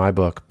year in my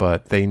book,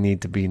 but they need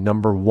to be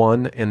number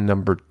 1 and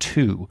number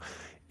 2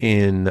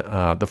 in the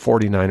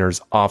 49ers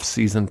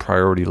offseason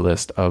priority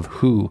list of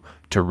who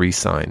to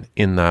re-sign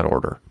in that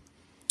order.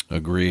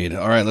 Agreed.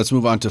 All right, let's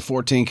move on to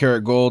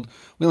 14-karat gold.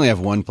 We only have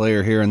one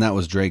player here, and that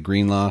was Dre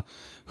Greenlaw,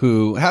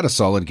 who had a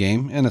solid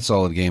game, and a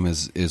solid game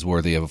is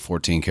worthy of a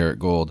 14-karat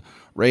gold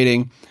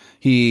rating.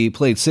 He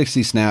played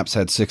 60 snaps,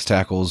 had 6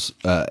 tackles,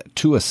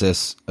 2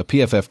 assists, a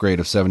PFF grade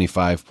of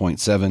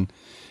 75.7,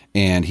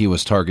 and he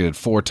was targeted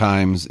 4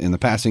 times in the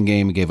passing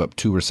game. He gave up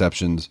 2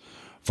 receptions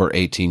for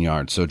 18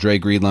 yards. So Dre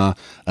Greenlaw,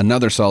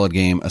 another solid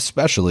game,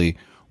 especially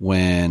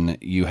when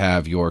you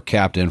have your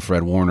captain,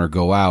 Fred Warner,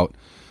 go out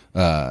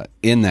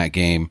in that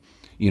game.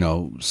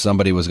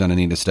 Somebody was going to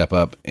need to step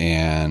up,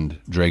 and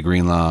Dre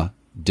Greenlaw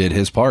did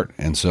his part.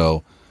 And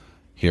so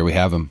here we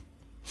have him,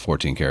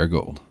 14-karat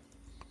gold.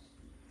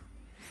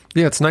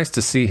 Yeah, it's nice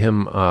to see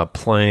him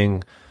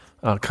playing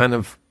kind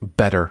of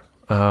better.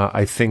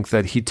 I think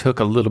that he took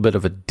a little bit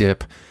of a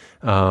dip,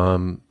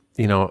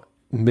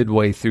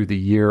 midway through the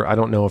year. I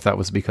don't know if that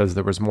was because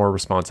there was more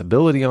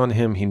responsibility on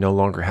him. He no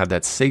longer had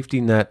that safety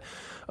net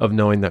of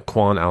knowing that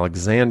Quan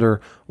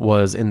Alexander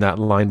was in that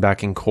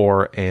linebacking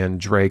core, and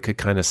Dre could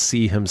kind of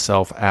see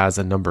himself as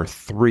a number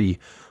 3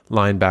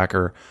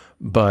 linebacker,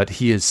 but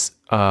he is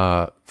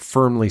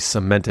firmly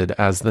cemented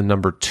as the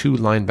number 2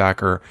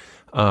 linebacker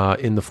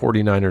in the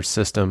 49ers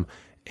system.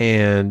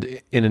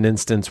 And in an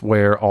instance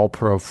where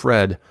All-Pro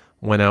Fred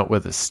went out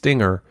with a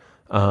stinger,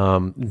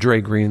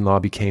 Dre Greenlaw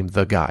became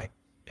the guy.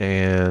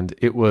 And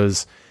it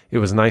was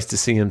nice to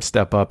see him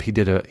step up. He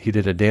did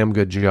a damn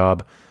good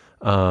job.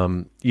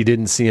 You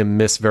didn't see him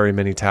miss very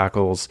many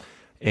tackles,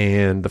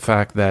 and the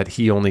fact that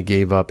he only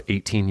gave up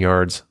 18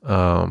 yards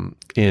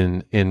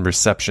in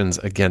receptions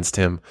against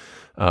him,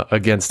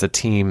 against a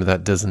team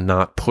that does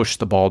not push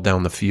the ball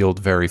down the field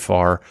very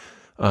far.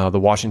 The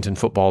Washington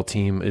football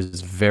team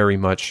is very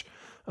much,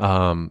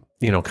 kind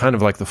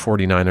of like the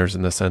 49ers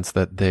in the sense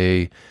that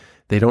they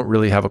they don't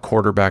really have a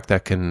quarterback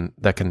that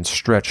can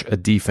stretch a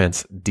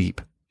defense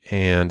deep.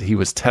 And he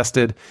was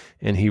tested,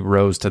 and he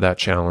rose to that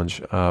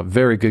challenge.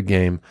 Very good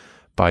game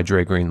by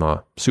Dre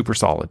Greenlaw. Super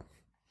solid.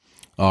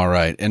 All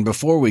right. And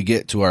before we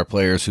get to our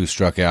players who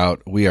struck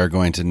out, we're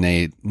going to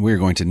need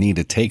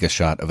to take a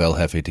shot of El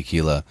Jefe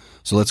tequila.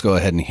 So let's go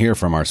ahead and hear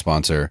from our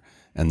sponsor,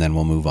 and then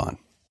we'll move on.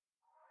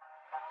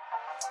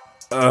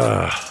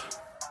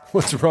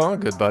 What's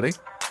wrong, good buddy?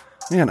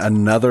 Man,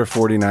 another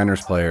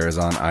 49ers player is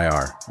on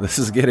IR. This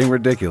is getting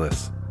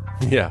ridiculous.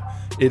 Yeah,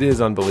 it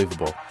is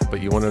unbelievable.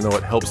 But you want to know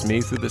what helps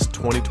me through this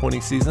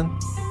 2020 season?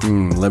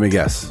 Let me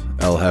guess.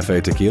 El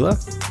Jefe tequila?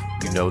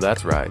 You know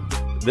that's right.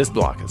 This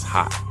block is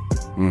hot.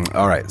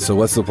 All right, so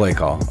what's the play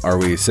call? Are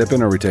we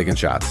sipping or are we taking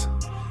shots?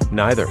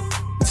 Neither.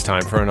 It's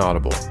time for an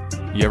audible.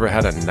 You ever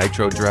had a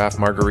nitro draft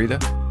margarita?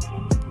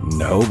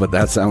 No, but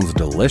that sounds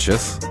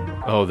delicious.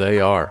 Oh,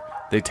 they are.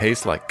 They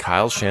taste like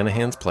Kyle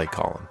Shanahan's play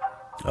calling.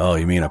 Oh,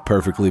 you mean a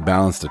perfectly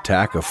balanced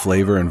attack of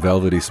flavor and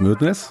velvety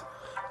smoothness?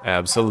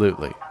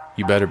 Absolutely.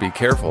 You better be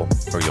careful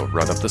or you'll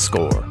run up the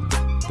score.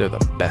 They're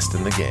the best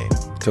in the game.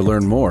 To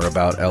learn more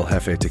about El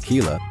Jefe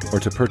Tequila or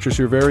to purchase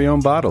your very own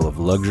bottle of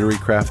luxury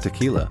craft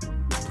tequila,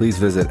 please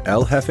visit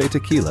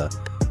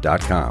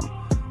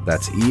eljefetequila.com.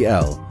 That's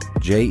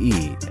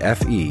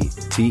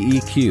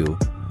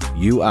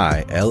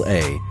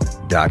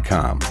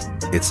eljefetequila.com.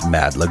 It's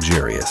mad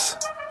luxurious.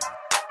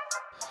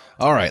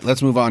 All right,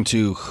 let's move on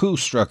to who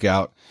struck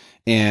out.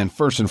 And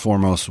first and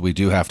foremost, we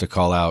do have to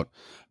call out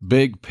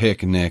Big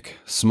Pick Nick,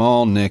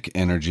 Small Nick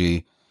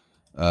Energy,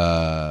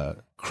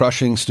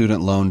 crushing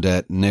student loan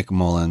debt, Nick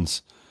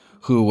Mullins,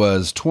 who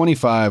was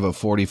 25 of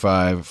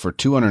 45 for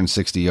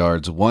 260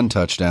 yards, 1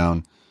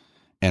 touchdown,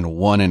 and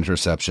 1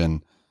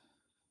 interception.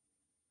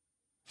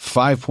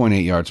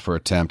 5.8 yards per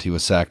attempt. He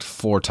was sacked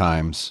 4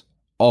 times.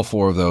 All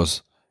 4 of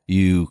those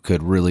you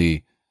could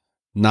really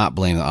not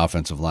blame the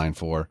offensive line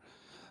for.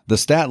 The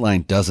stat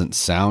line doesn't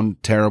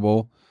sound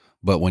terrible,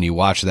 but when you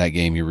watch that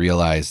game, you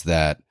realize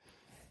that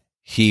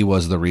he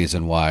was the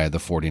reason why the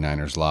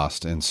 49ers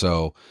lost. And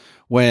so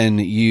when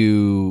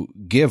you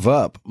give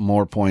up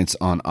more points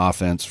on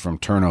offense from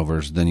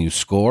turnovers than you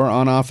score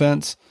on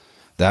offense,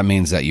 that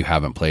means that you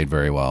haven't played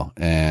very well.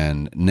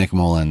 And Nick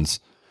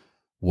Mullins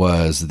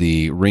was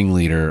the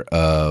ringleader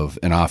of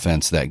an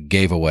offense that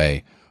gave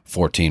away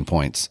 14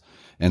 points.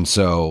 And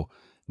so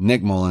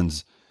Nick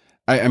Mullins,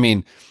 I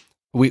mean,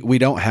 we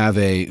don't have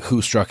a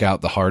who struck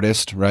out the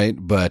hardest, right?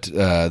 But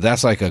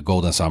that's like a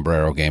golden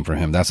sombrero game for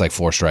him. That's like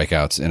 4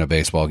 strikeouts in a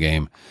baseball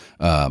game.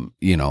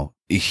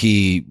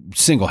 He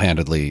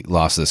single-handedly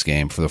lost this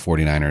game for the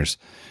 49ers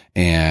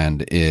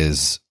and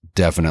is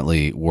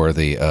definitely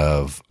worthy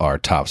of our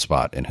top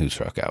spot in who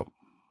struck out.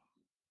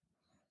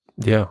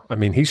 Yeah, I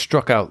mean, he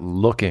struck out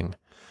looking.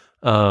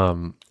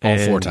 All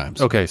 4 times.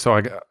 Okay, so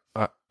I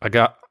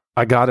got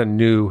a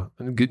new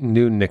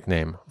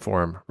nickname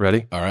for him.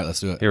 Ready? All right, let's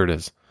do it. Here it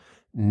is.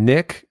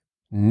 Nick,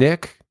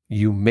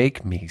 you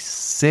make me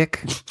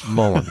sick,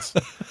 Mullins.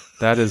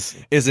 That is.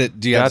 Is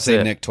it? Do you have to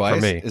say Nick twice?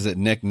 For me. Is it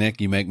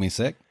Nick? You make me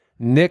sick.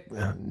 Nick.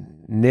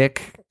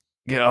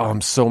 Yeah,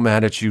 I'm so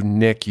mad at you,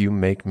 Nick. You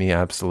make me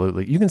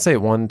absolutely. You can say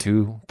it 1,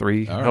 2,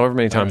 3, however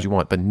many times you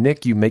want. But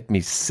Nick, you make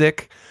me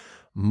sick,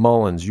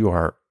 Mullins. You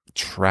are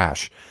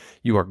trash.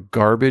 You are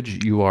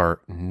garbage. You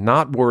are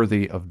not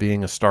worthy of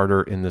being a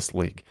starter in this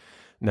league.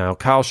 Now,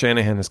 Kyle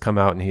Shanahan has come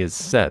out and he has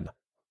said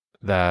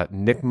that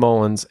Nick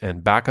Mullins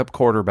and backup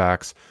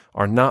quarterbacks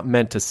are not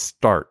meant to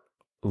start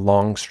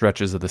long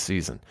stretches of the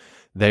season.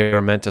 They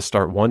are meant to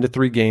start 1 to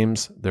 3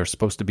 games. They're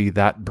supposed to be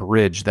that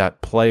bridge,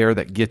 that player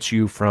that gets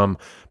you from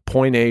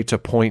point A to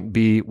point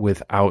B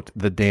without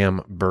the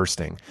dam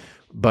bursting.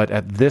 But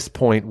at this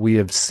point, we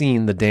have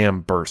seen the dam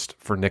burst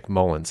for Nick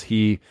Mullins.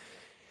 He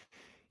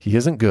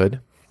isn't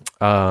good.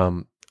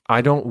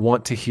 I don't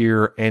want to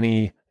hear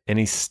any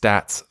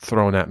stats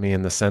thrown at me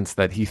in the sense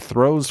that he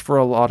throws for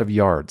a lot of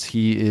yards.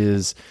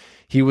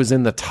 He was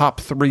in the top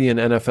 3 in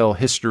NFL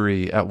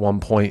history at one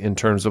point in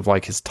terms of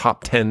like his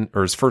top 10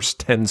 or his first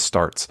 10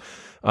 starts.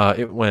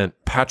 It went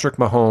Patrick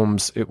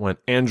Mahomes, it went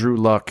Andrew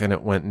Luck, and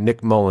it went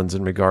Nick Mullins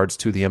in regards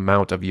to the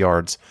amount of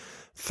yards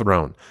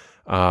thrown.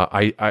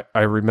 I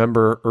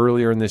remember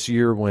earlier in this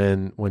year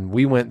when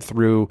we went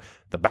through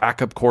the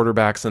backup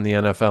quarterbacks in the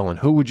NFL and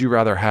who would you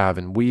rather have,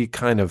 and we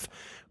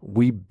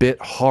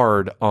bit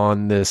hard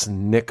on this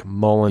Nick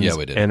Mullins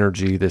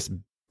energy,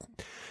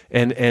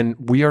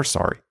 and we are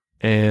sorry.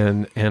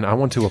 And I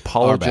want to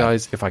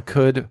apologize if I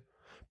could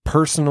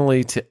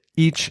personally to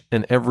each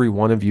and every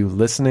one of you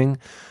listening.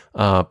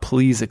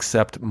 Please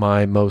accept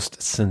my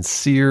most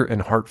sincere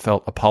and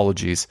heartfelt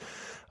apologies.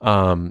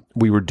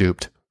 We were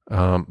duped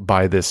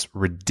by this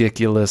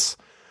ridiculous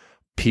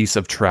piece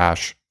of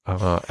trash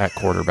at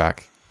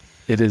quarterback.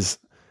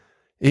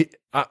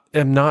 I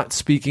am not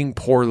speaking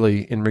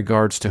poorly in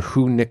regards to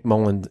who Nick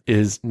Mullins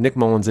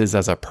is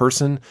as a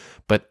person,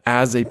 but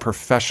as a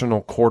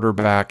professional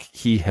quarterback,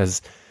 he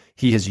has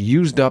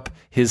used up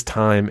his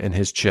time and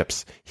his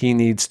chips. He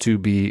needs to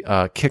be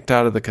kicked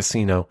out of the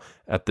casino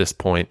at this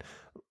point.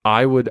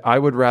 I would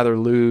rather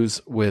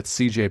lose with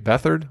CJ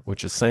Beathard,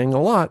 which is saying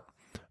a lot,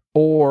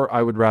 or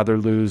I would rather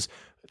lose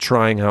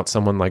trying out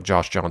someone like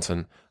Josh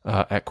Johnson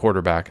at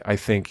quarterback. I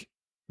think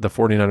the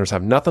 49ers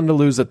have nothing to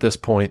lose at this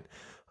point.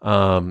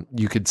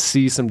 You could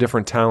see some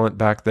different talent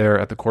back there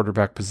at the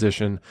quarterback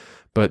position,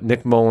 but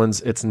Nick Mullins,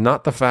 it's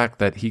not the fact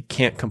that he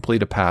can't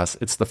complete a pass.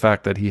 It's the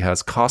fact that he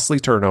has costly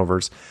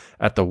turnovers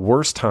at the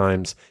worst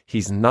times.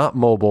 He's not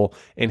mobile,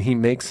 and he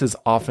makes his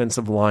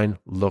offensive line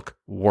look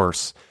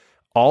worse.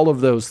 All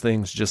of those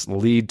things just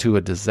lead to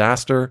a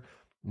disaster.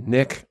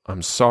 Nick,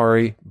 I'm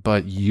sorry,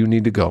 but you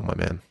need to go, my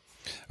man.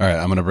 All right,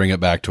 I'm going to bring it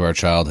back to our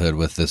childhood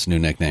with this new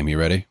nickname. You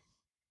ready?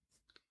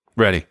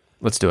 Ready.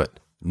 Let's do it.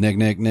 Nick,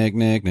 Nick, Nick,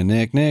 Nick,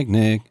 Nick, Nick,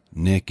 Nick,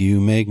 Nick, you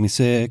make me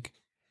sick.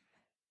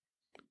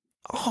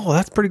 Oh,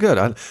 that's pretty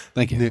good.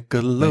 Thank you.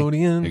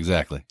 Nickelodeon.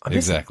 Exactly.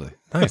 Exactly.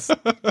 Nice.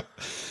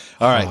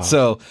 All right,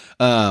 so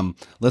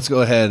let's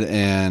go ahead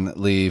and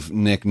leave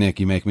Nick,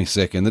 you make me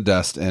sick in the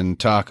dust and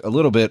talk a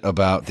little bit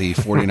about the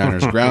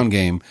 49ers ground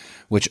game,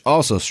 which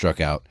also struck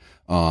out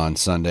on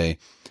Sunday.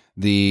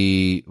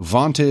 The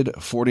vaunted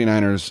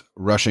 49ers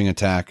rushing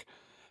attack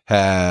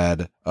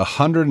had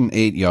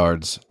 108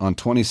 yards on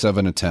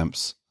 27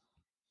 attempts,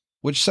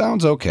 which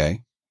sounds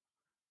okay.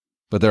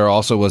 But there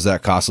also was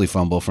that costly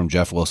fumble from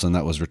Jeff Wilson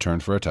that was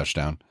returned for a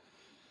touchdown.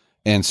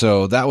 And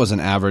so that was an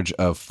average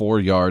of 4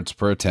 yards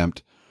per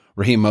attempt.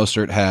 Raheem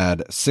Mostert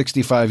had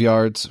 65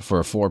 yards for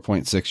a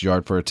 4.6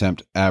 yard per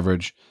attempt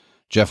average.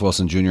 Jeff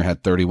Wilson Jr.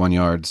 had 31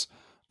 yards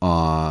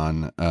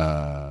on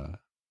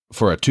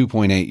for a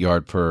 2.8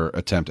 yard per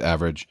attempt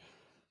average.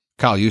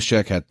 Kyle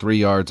Juszczyk had 3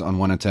 yards on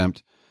 1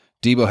 attempt.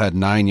 Debo had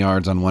 9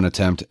 yards on 1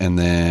 attempt and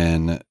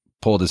then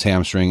pulled his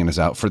hamstring and is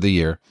out for the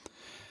year.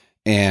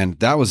 And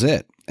that was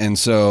it. And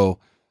so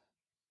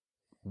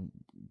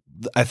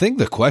I think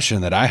the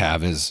question that I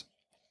have is,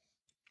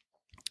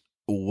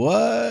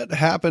 what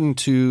happened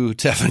to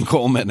Tevin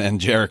Coleman and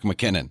Jerick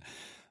McKinnon?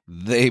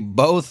 They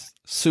both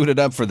suited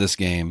up for this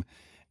game,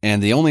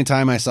 and the only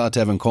time I saw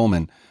Tevin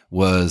Coleman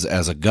was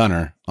as a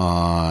gunner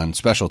on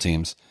special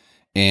teams,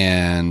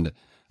 and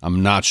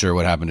I'm not sure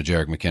what happened to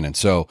Jerick McKinnon.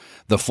 So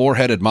the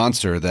four-headed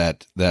monster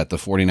that the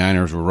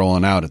 49ers were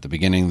rolling out at the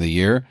beginning of the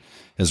year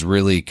has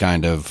really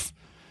kind of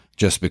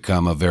just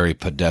become a very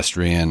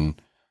pedestrian,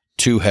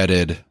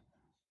 two-headed,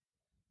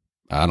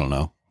 I don't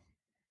know,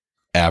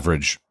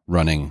 average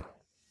running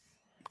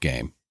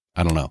game.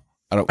 I don't know.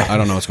 I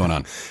don't know what's going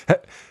on.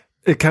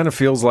 It kind of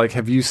feels like,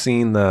 have you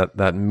seen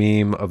that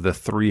meme of the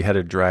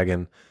three-headed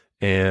dragon?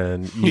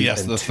 And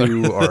yes, and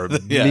two are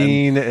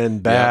mean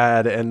and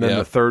bad, and then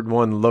the third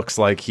one looks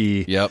like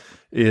he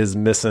is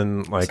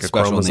missing like a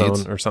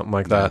chromosome or something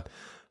like that.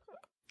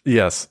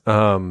 Yes.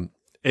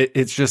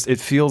 It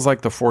feels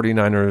like the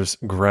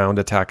 49ers ground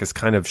attack is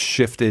kind of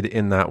shifted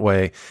in that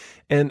way.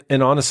 And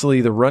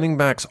honestly, the running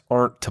backs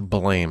aren't to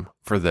blame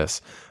for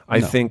this. I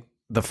think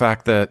the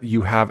fact that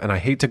you have, and I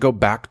hate to go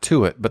back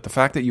to it, but the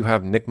fact that you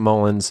have Nick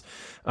Mullins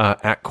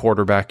at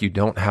quarterback, you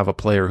don't have a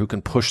player who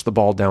can push the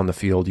ball down the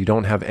field. You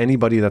don't have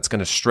anybody that's going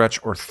to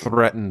stretch or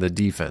threaten the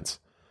defense.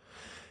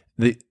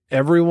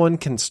 Everyone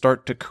can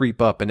start to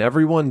creep up, and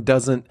everyone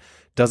doesn't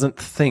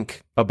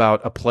think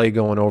about a play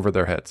going over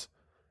their heads.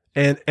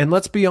 And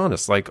let's be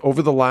honest, like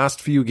over the last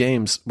few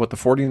games, what the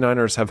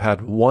 49ers have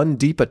had one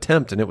deep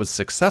attempt, and it was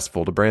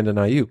successful to Brandon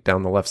Ayuk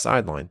down the left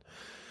sideline.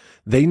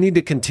 They need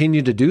to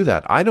continue to do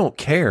that. I don't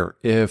care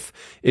if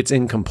it's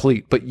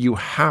incomplete, but you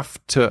have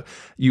to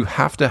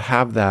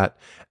have that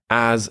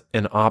as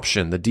an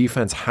option. The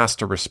defense has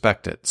to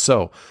respect it.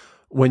 So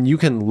when you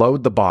can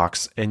load the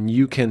box and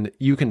you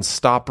can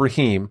stop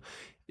Raheem,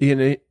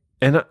 and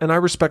I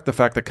respect the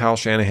fact that Kyle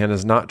Shanahan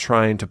is not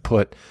trying to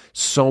put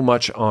so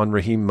much on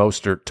Raheem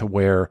Mostert to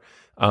where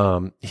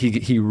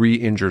he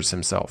re-injures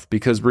himself,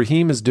 because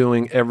Raheem is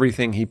doing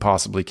everything he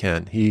possibly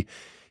can. He's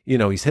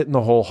hitting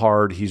the hole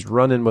hard. He's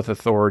running with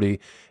authority,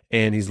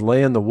 and he's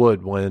laying the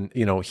wood when,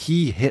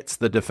 he hits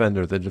the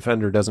defender. The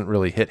defender doesn't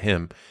really hit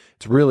him.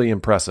 It's really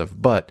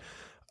impressive. But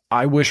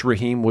I wish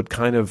Raheem would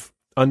kind of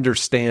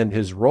understand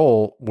his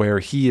role, where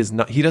he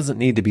doesn't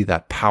need to be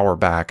that power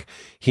back.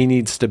 He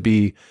needs to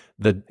be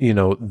the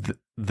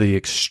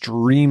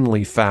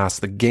extremely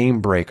fast, the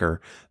game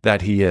breaker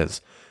that he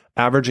is.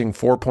 Averaging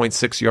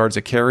 4.6 yards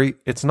a carry,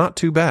 it's not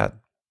too bad.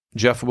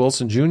 Jeff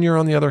Wilson Jr.,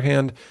 on the other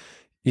hand,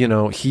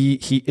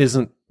 he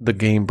isn't the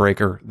game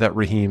breaker that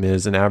Raheem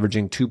is, and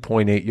averaging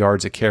 2.8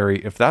 yards a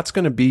carry. If that's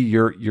going to be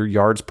your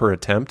yards per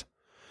attempt,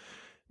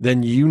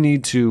 then you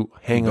need to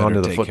hang on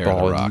to the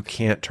football, and you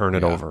can't turn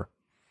it over.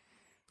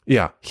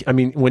 Yeah. I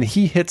mean, when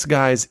he hits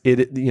guys,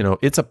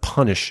 it's a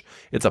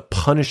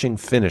punishing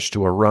finish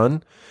to a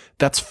run.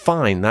 That's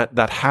fine.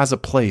 That has a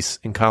place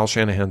in Kyle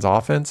Shanahan's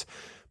offense,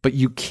 but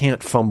you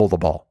can't fumble the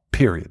ball,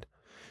 period.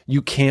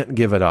 You can't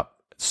give it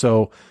up.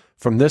 So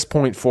from this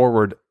point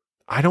forward,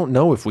 I don't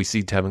know if we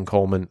see Tevin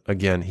Coleman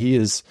again.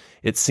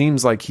 It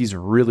seems like he's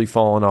really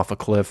fallen off a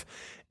cliff,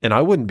 and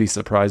I wouldn't be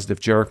surprised if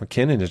Jerick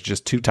McKinnon is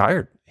just too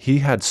tired. He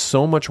had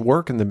so much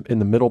work in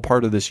the middle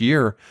part of this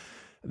year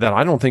that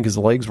I don't think his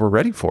legs were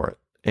ready for it.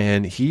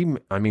 and he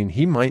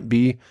might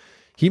need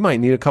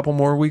a couple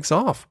more weeks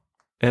off.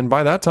 And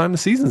by that time, the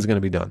season's going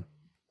to be done.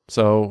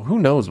 So who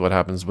knows what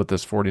happens with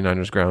this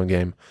 49ers ground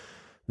game.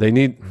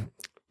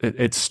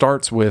 It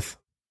starts with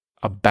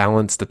a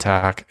balanced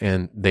attack,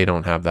 and they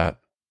don't have that.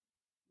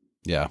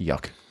 Yeah.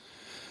 Yuck.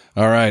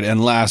 All right.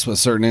 And last but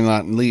certainly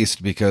not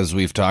least, because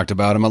we've talked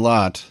about him a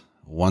lot,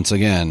 once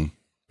again,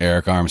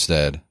 Arik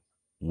Armstead.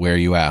 Where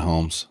you at,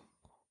 Holmes?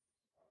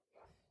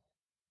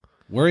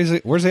 Where's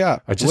he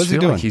at? I just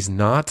feel like he's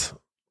not.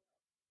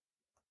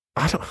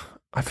 I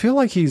feel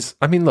like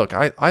look,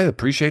 I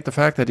appreciate the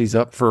fact that he's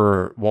up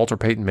for Walter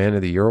Payton Man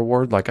of the Year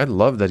award. Like, I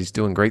love that he's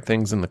doing great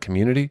things in the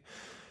community.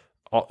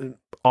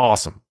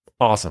 Awesome.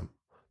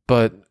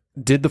 But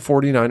did the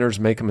 49ers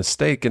make a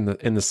mistake in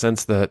the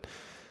sense that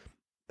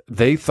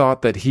they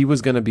thought that he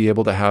was going to be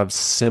able to have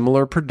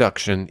similar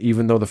production,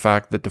 even though the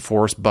fact that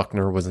DeForest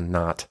Buckner was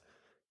not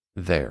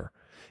there?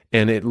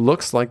 And it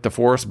looks like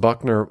DeForest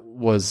Buckner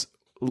was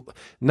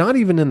not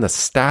even in the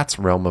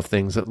stats realm of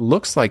things. It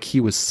looks like he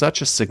was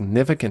such a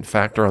significant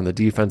factor on the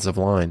defensive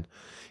line,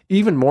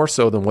 even more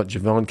so than what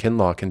Javon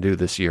Kinlaw can do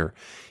this year.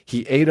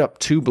 He ate up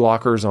 2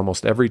 blockers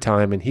almost every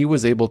time, and he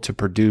was able to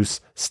produce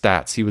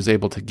stats. He was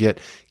able to get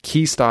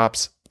key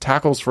stops,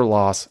 tackles for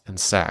loss, and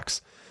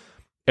sacks.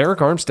 Arik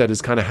Armstead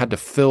has kind of had to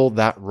fill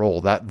that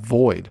role, that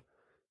void.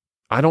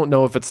 I don't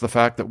know if it's the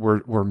fact that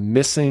we're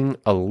missing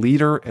a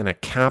leader and a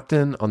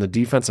captain on the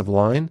defensive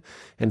line,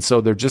 and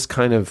so they're just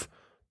kind of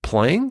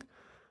playing,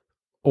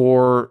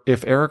 or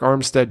if Arik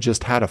Armstead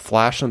just had a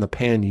flash in the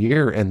pan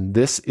year, and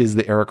this is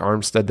the Arik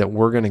Armstead that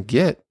we're going to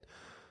get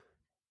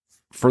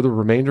for the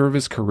remainder of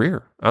his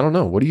career. I don't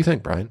know. What do you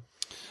think, Brian?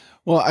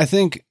 Well, I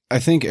think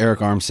Arik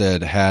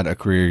Armstead had a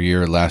career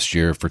year last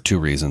year for 2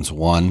 reasons.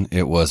 One,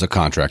 it was a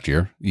contract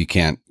year. You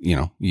can't,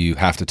 you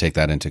have to take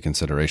that into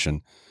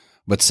consideration.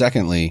 But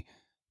secondly,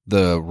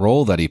 the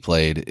role that he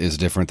played is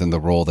different than the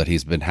role that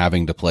he's been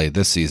having to play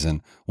this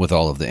season with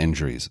all of the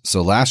injuries.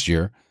 So last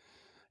year,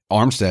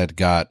 Armstead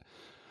got,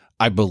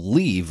 I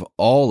believe,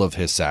 all of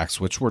his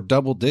sacks, which were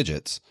double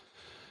digits.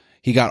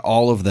 He got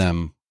all of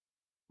them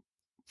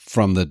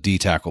from the D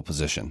tackle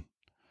position.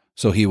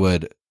 So he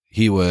would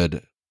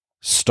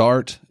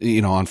start,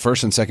 on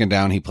first and second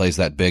down, he plays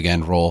that big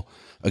end role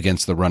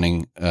against the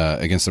running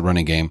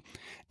game.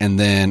 And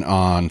then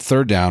on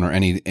third down or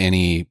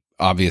any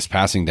obvious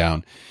passing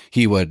down,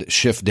 he would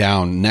shift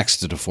down next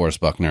to DeForest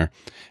Buckner,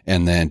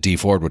 and then D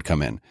Ford would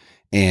come in,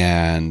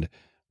 and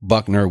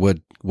Buckner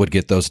would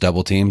get those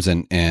double teams,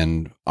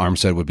 and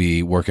Armstead would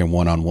be working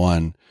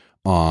one-on-one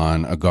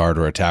on a guard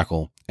or a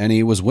tackle, and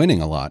he was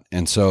winning a lot.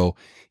 And so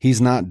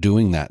he's not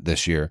doing that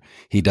this year.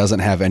 He doesn't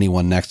have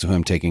anyone next to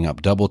him taking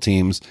up double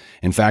teams.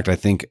 In fact, I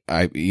think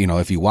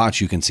if you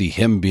watch, you can see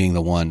him being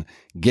the one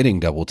getting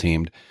double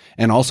teamed.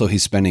 And also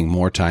he's spending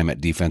more time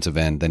at defensive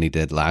end than he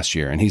did last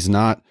year. And he's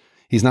not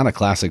a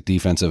classic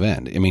defensive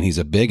end. I mean, he's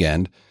a big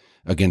end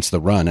against the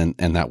run,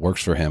 and that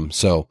works for him.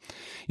 So,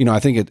 I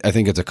think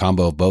it's a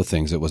combo of both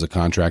things. It was a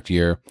contract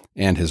year,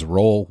 and his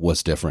role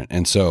was different.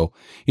 And so,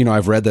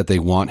 I've read that they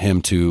want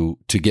him to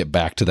get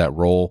back to that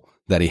role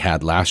that he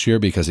had last year,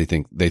 because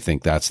they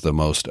think that's the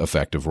most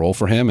effective role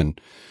for him.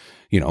 And,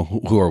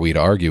 who are we to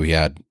argue? He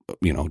had,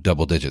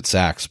 double digit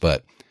sacks,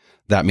 but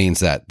that means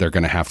that they're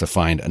going to have to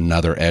find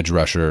another edge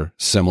rusher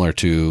similar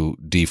to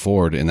D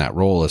Ford in that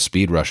role, a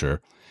speed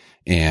rusher.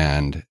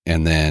 And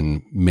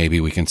then maybe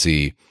we can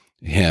see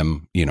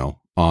him,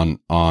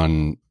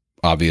 on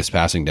obvious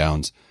passing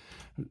downs,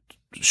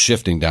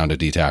 shifting down to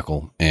D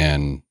tackle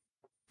and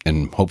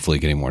hopefully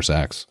getting more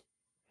sacks.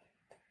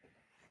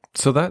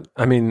 So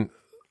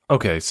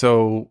okay.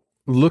 So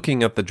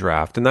looking at the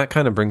draft, and that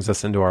kind of brings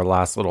us into our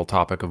last little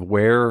topic of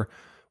where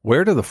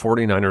do the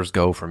 49ers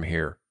go from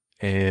here?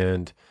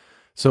 And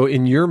so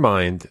in your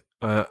mind,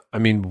 what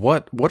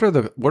are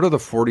the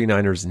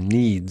 49ers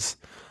needs,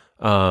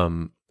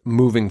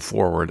 moving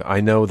forward?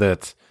 I know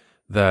that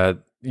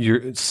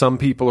some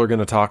people are going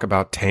to talk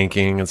about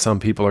tanking, and some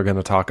people are going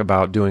to talk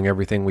about doing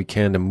everything we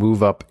can to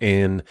move up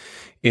in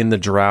the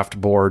draft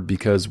board,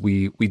 because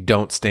we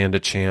don't stand a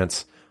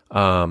chance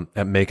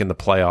at making the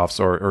playoffs,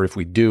 or if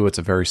we do, it's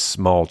a very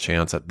small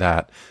chance at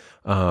that.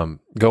 Going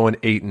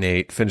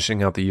 8-8,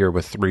 finishing out the year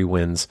with 3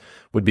 wins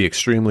would be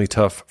extremely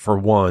tough for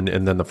one,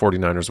 and then the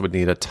 49ers would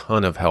need a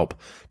ton of help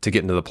to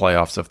get into the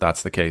playoffs if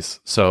that's the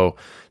case. So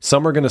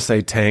some are going to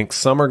say tank,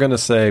 some are going to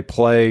say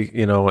play,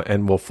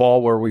 and we'll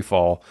fall where we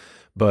fall.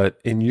 But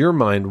in your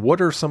mind, what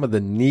are some of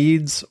the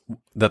needs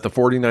that the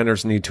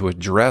 49ers need to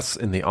address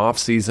in the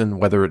offseason,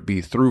 whether it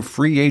be through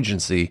free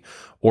agency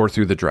or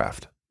through the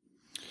draft?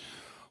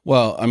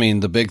 Well,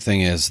 the big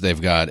thing is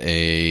they've got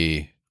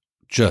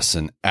just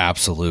an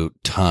absolute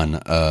ton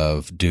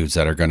of dudes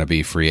that are going to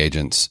be free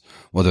agents,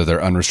 whether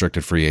they're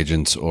unrestricted free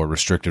agents or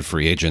restricted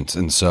free agents.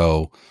 And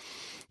so,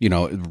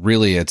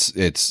 really it's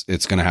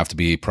going to have to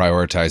be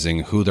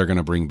prioritizing who they're going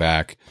to bring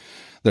back.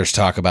 There's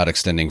talk about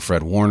extending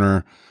Fred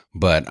Warner,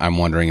 but I'm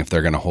wondering if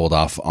they're going to hold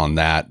off on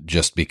that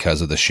just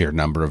because of the sheer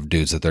number of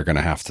dudes that they're going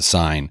to have to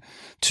sign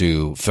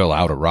to fill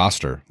out a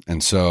roster.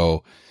 And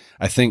so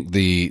I think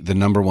the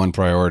number one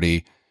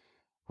priority,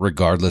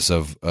 regardless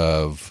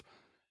of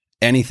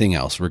anything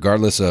else,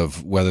 regardless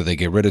of whether they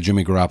get rid of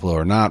Jimmy Garoppolo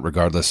or not,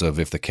 regardless of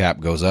if the cap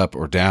goes up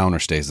or down or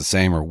stays the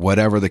same or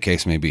whatever the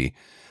case may be,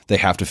 they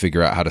have to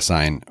figure out how to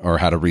sign or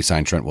how to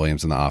re-sign Trent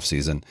Williams in the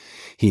offseason.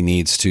 He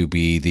needs to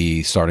be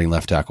the starting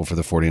left tackle for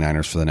the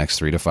 49ers for the next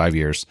 3 to 5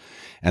 years,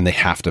 and they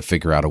have to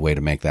figure out a way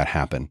to make that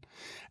happen.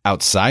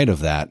 Outside of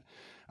that,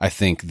 I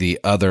think the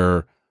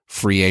other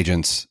free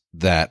agents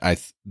that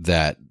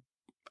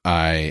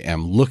I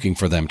am looking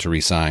for them to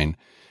re-sign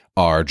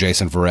are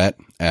Jason Verrett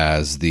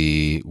as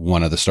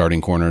one of the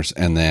starting corners,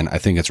 and then I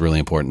think it's really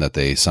important that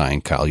they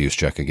sign Kyle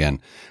Juszczyk again.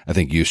 I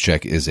think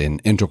Juszczyk is an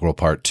integral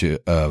part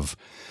of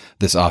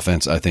this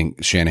offense. I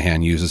think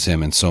Shanahan uses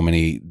him in so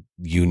many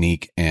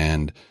unique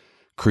and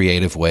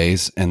creative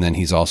ways, and then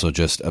he's also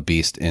just a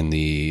beast in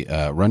the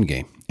run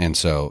game, and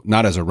so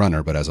not as a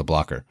runner but as a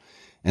blocker.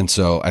 And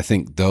so I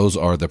think those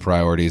are the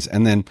priorities.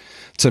 And then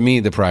to me,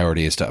 the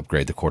priority is to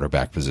upgrade the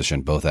quarterback position,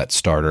 both at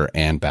starter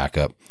and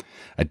backup.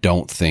 I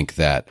don't think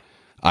that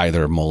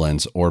either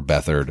Mullins or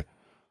Beathard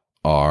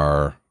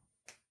are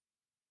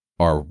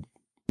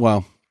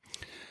well,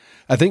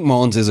 I think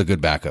Mullins is a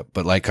good backup,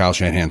 but like Kyle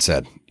Shanahan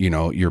said,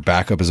 your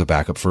backup is a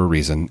backup for a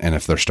reason. And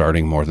if they're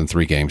starting more than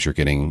 3 games, you're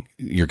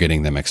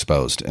getting them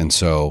exposed. And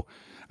so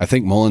I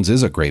think Mullins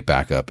is a great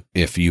backup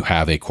if you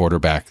have a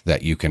quarterback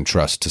that you can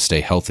trust to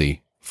stay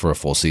healthy for a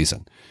full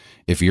season.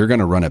 If you're going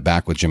to run it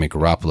back with Jimmy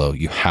Garoppolo,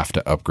 you have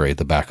to upgrade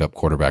the backup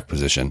quarterback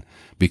position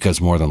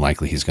because more than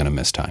likely he's going to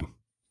miss time.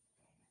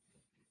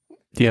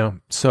 Yeah.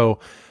 So,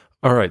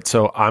 all right.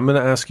 So I'm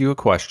going to ask you a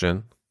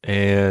question,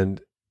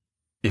 and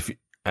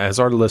as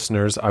our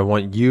listeners, I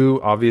want you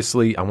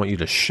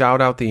to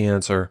shout out the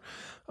answer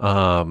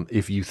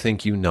if you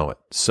think you know it.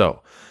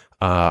 So,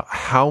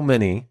 how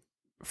many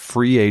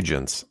free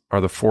agents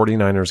are the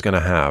 49ers going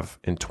to have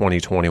in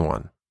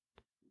 2021?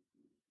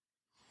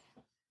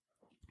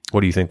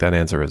 What do you think that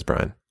answer is,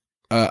 Brian?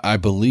 I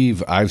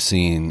believe I've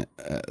seen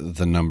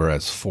the number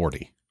as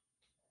 40.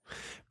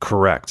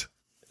 Correct.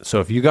 So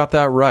if you got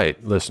that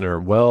right, listener,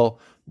 well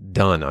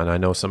done. And I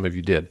know some of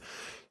you did.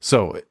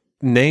 So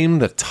name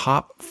the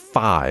top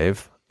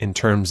 5 in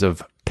terms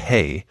of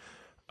pay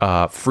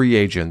free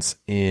agents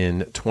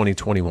in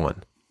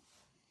 2021.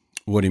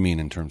 What do you mean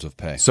in terms of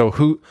pay? So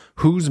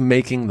who's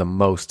making the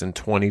most in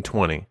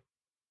 2020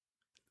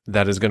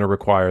 that is going to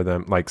require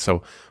them?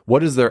 So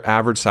what is their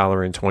average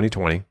salary in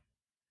 2020?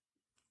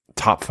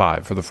 Top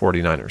 5 for the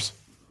 49ers.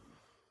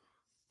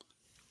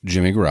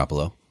 Jimmy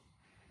Garoppolo.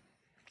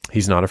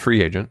 He's not a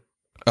free agent.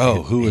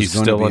 Oh, who is he's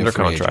going still to be under a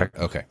free contract?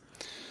 Agent? Okay.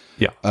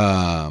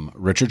 Yeah.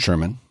 Richard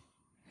Sherman.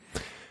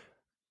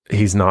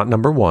 He's not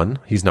number 1.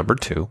 He's number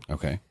 2.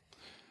 Okay.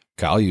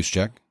 Kyle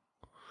Juszczyk.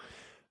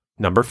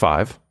 Number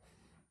 5.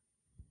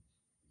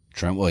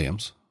 Trent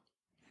Williams.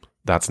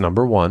 That's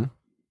number 1.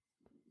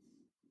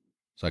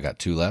 So I got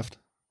 2 left.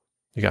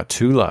 You got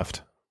 2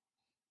 left.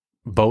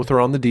 Both are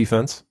on the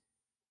defense.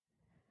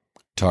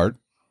 Tart.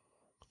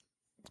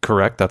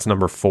 Correct. That's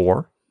number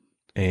 4.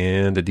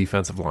 And a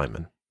defensive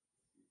lineman.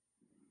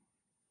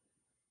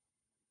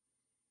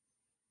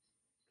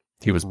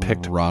 He was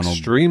picked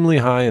extremely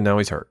high, and now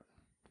he's hurt.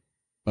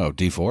 Oh,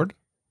 D Ford?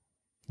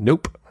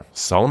 Nope.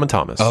 Solomon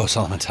Thomas. Oh,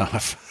 Solomon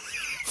Thomas.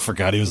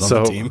 Forgot he was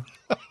on the team.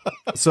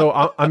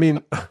 So, I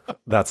mean,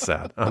 that's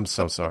sad. I'm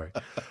so sorry.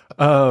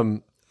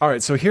 All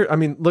right. So here, I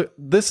mean, look,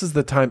 this is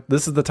the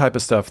type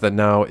of stuff that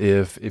now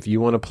if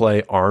you want to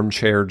play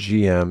armchair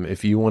GM,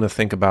 if you want to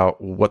think about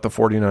what the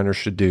 49ers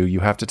should do, you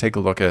have to take a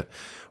look at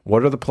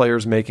what are the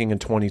players making in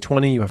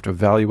 2020. You have to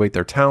evaluate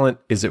their talent.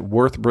 Is it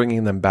worth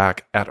bringing them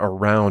back at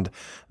around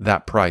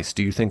that price?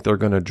 Do you think they're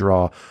going to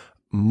draw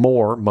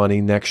more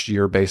money next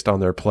year based on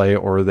their play,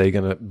 or are they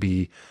going to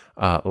be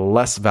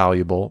less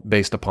valuable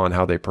based upon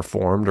how they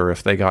performed or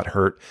if they got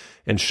hurt,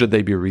 and should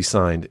they be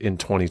re-signed in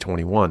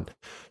 2021?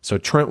 So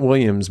Trent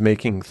Williams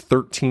making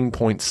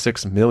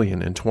 $13.6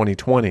 million in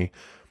 2020,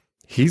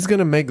 he's going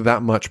to make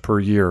that much per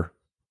year,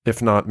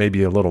 if not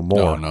maybe a little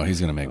more. No, he's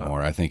going to make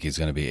more. I think he's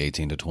going to be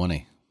 18 to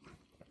 20.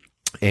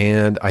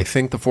 And I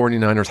think the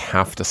 49ers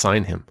have to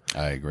sign him.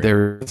 I agree.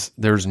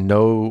 There's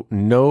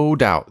no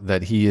doubt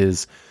that he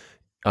is,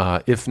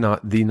 if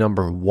not the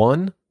number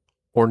 1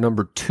 or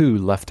number 2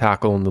 left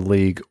tackle in the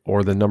league,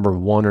 or the number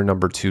 1 or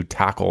number 2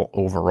 tackle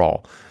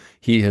overall.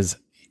 He has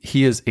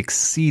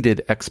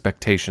exceeded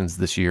expectations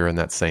this year, and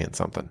that's saying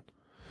something.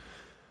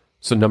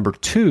 So number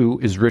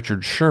 2 is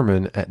Richard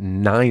Sherman at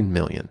 $9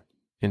 million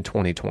in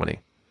 2020.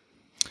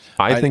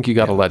 I think you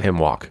got to let him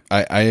walk.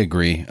 I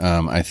agree.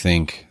 I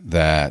think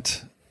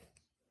that,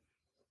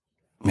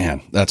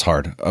 man, that's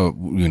hard.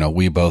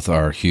 We both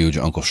are huge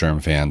Uncle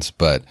Sherman fans,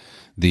 but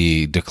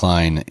the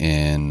decline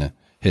in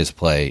his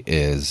play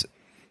is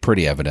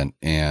pretty evident.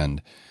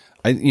 And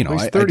I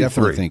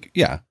definitely think,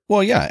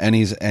 and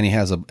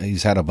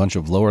he's had a bunch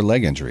of lower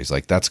leg injuries.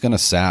 Like, that's going to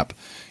sap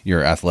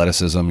your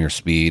athleticism, your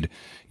speed,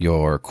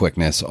 your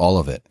quickness, all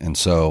of it. And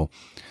so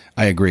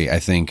I agree. I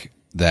think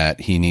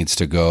that he needs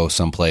to go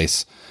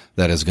someplace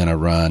that is going to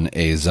run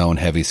a zone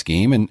heavy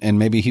scheme. And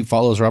maybe he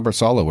follows Robert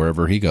Saleh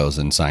wherever he goes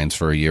and signs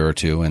for a year or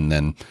two and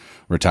then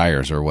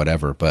retires or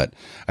whatever. But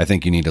I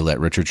think you need to let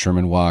Richard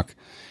Sherman walk.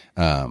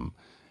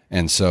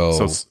 And so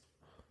that's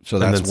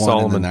one,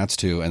 Solomon, and then that's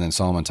two, and then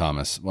Solomon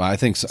Thomas. Well, I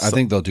think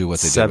they'll do what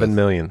they did with $7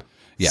 million.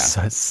 Yeah,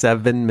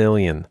 $7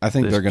 million. I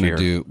think they're going to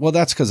do well.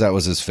 That's because that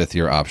was his 5th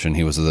year option.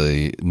 He was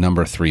the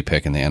number 3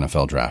 pick in the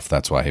NFL draft.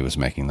 That's why he was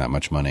making that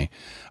much money.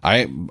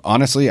 I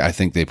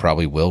think they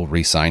probably will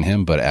re-sign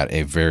him, but at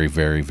a very,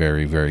 very,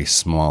 very, very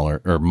smaller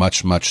or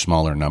much, much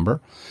smaller number.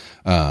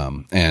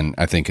 And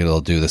I think it'll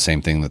do the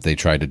same thing that they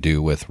tried to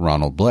do with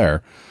Ronald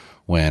Blair.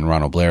 When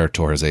Ronald Blair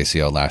tore his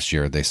ACL last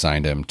year, they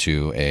signed him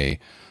to a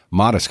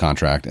modest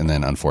contract, and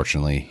then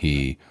unfortunately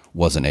he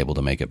wasn't able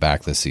to make it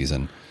back this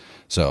season.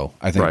 So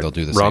I think they'll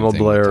do the Ronald same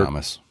thing Blair, with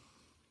Thomas.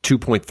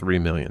 $2.3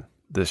 million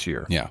this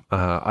year. Yeah,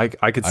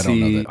 I could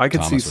see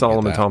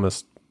Solomon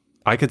Thomas.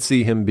 I could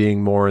see him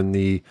being more in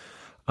the,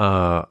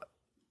 Ziggy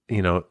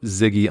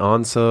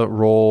Ansah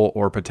role,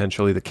 or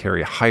potentially the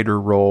Kerry Hyder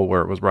role,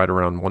 where it was right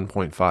around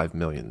 $1.5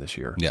 million this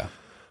year. Yeah.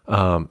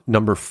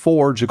 Number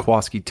 4,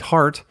 Jaquiski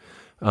Tartt,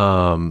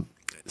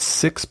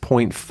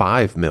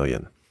 $6.5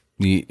 million.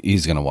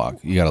 He's going to walk.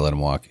 You got to let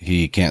him walk.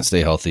 He can't stay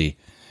healthy,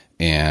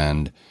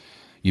 and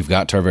you've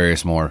got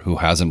Tarvarius Moore, who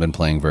hasn't been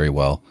playing very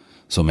well,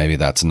 so maybe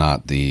that's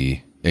not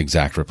the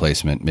exact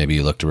replacement. Maybe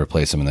you look to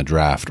replace him in the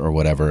draft or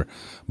whatever,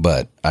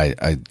 but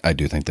I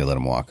do think they let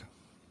him walk.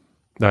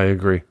 I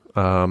agree.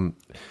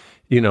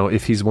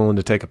 If he's willing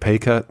to take a pay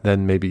cut,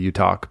 then maybe you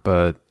talk,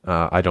 but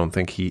I don't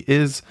think he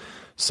is.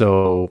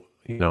 So,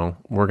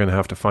 we're going to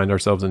have to find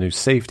ourselves a new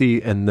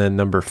safety. And then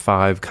number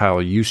 5, Kyle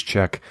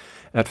Juszczyk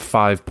at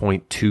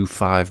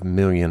 $5.25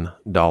 million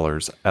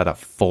at a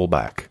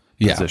fullback.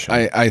 Position.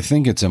 I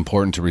think it's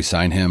important to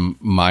re-sign him.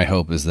 My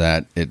hope is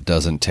that it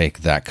doesn't take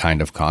that kind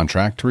of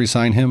contract to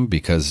re-sign him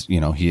because,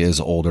 he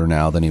is older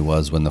now than he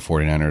was when the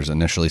 49ers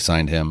initially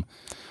signed him.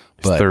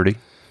 He's 30.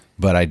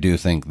 But I do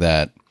think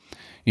that,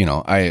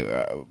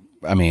 I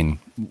mean,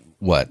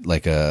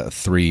 like a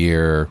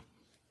 3-year,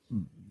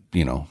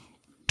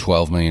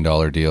 $12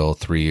 million deal,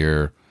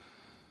 3-year,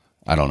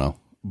 I don't know.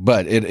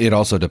 But it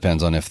also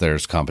depends on if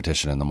there's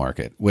competition in the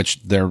market,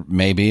 which there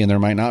may be and there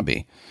might not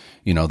be.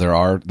 There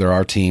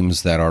are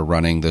teams that are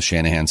running the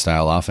Shanahan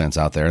style offense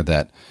out there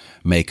that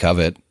may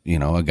covet,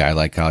 a guy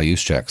like Kyle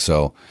Juszczyk.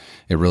 So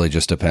it really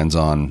just depends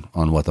on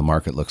what the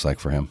market looks like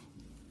for him.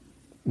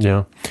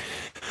 Yeah.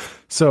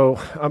 So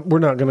we're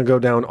not going to go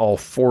down all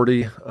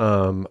 40,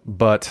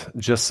 but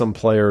just some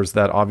players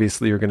that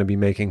obviously are going to be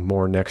making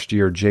more next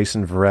year.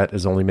 Jason Verrett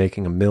is only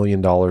making $1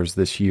 million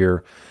this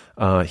year.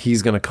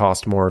 He's going to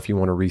cost more if you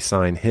want to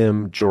re-sign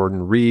him.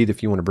 Jordan Reed,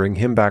 if you want to bring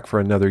him back for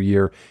another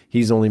year,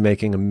 he's only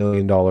making $1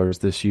 million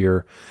this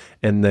year.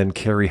 And then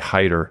Kerry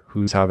Hyder,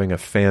 who's having a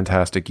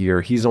fantastic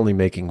year, he's only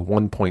making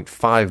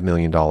 $1.5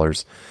 million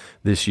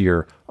this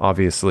year.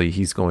 Obviously,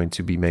 he's going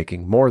to be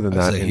making more than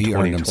that in 2021. He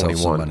earned himself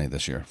some money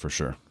this year, for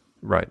sure.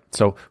 Right.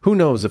 So who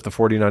knows if the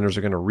 49ers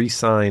are going to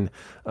re-sign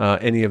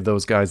any of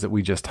those guys that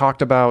we just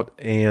talked about.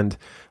 And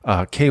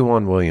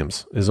K'Waun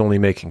Williams is only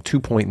making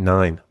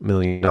 $2.9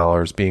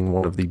 million, being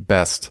one of the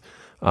best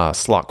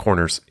slot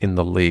corners in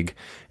the league.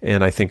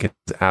 And I think in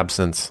his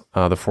absence,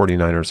 the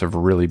 49ers have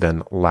really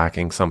been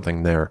lacking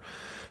something there.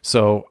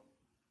 So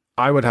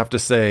I would have to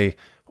say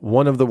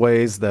one of the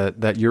ways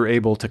that you're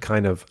able to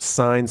kind of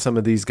sign some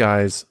of these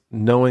guys,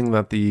 knowing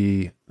that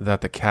the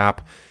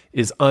cap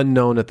is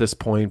unknown at this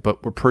point,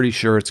 but we're pretty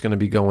sure it's going to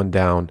be going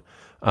down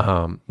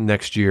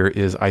next year,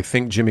 is I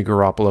think Jimmy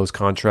Garoppolo's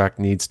contract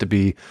needs to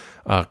be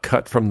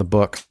cut from the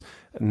books,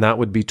 and that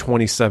would be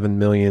 $27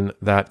 million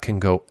that can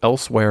go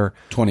elsewhere.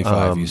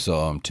 25 you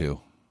saw him too.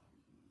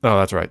 Oh,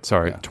 that's right.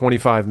 Sorry. Yeah.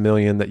 $25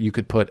 million that you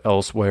could put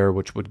elsewhere,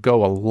 which would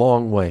go a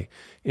long way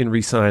in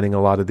re-signing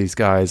a lot of these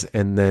guys,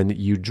 and then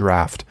you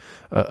draft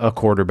a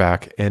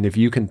quarterback. And if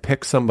you can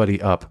pick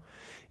somebody up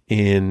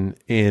in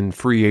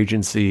free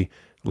agency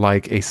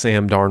like a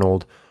Sam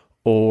Darnold,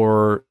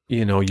 or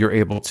you're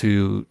able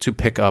to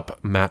pick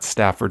up Matt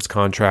Stafford's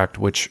contract,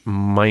 which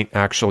might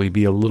actually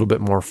be a little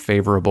bit more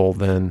favorable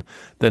than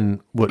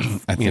what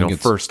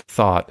first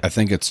thought. I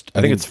think it's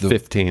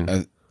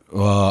 15.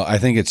 Well, I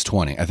think it's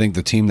 20. I think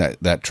the team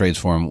that trades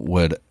for him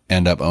would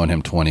end up owing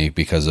him 20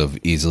 because of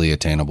easily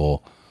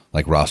attainable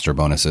like roster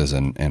bonuses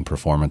and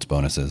performance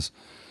bonuses.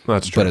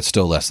 That's true. But it's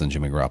still less than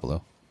Jimmy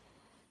Garoppolo.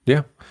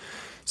 Yeah.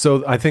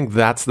 So I think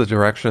that's the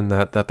direction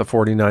that the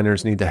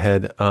 49ers need to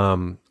head.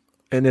 And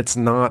it's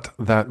not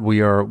that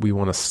we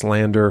want to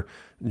slander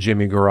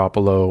Jimmy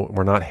Garoppolo.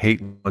 We're not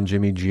hating on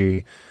Jimmy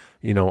G.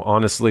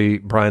 Honestly,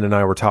 Brian and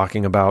I were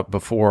talking about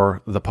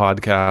before the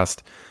podcast,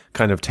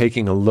 kind of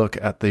taking a look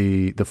at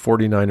the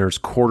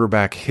 49ers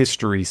quarterback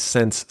history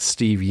since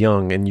Steve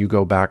Young, and you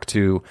go back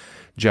to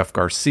Jeff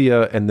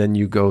Garcia, and then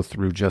you go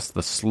through just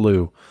the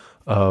slew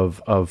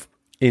of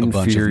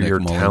inferior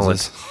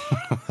talent.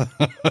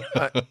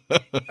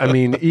 I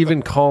mean,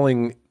 even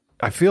calling,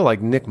 I feel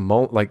like Nick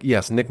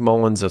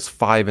Mullins is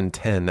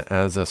 5-10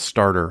 as a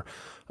starter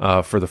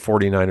for the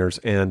 49ers.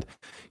 And,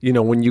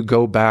 when you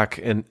go back,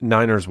 and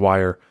Niners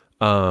Wire,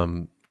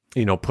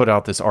 put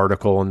out this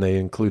article, and they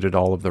included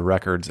all of the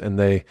records, and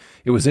it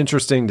was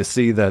interesting to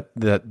see that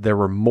there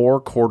were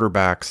more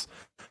quarterbacks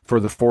for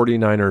the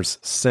 49ers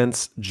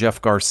since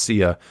Jeff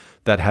Garcia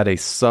that had a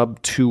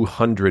sub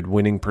 200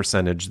 winning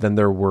percentage than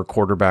there were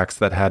quarterbacks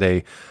that had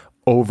a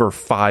over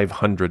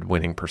 500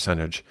 winning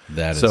percentage.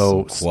 That is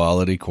some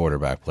quality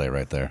quarterback play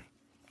right there.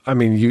 I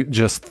mean, you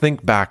just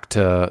think back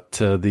to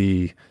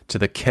the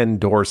Ken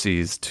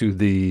Dorseys, to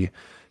the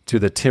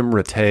Tim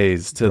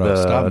Rattays,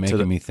 stop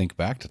making me think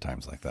back to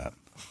times like that.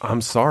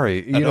 I'm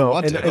sorry,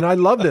 and I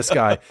love this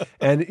guy,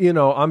 and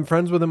I'm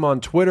friends with him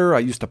on Twitter. I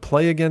used to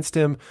play against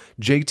him.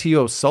 JT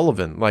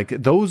O'Sullivan, like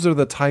those are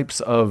the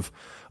types of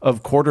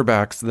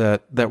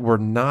quarterbacks that were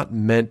not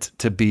meant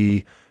to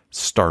be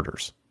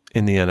starters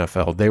in the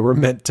NFL. They were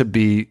meant to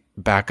be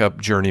backup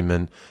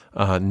journeymen.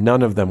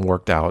 None of them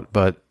worked out,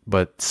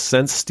 but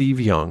since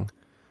Steve Young,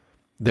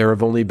 there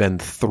have only been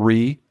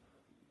 3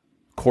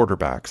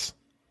 quarterbacks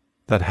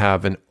that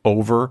have an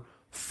over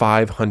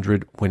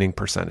 500 winning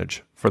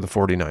percentage for the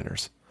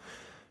 49ers.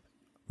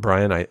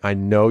 Brian, I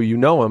know you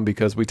know him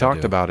because we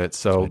talked about it.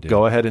 So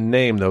go ahead and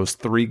name those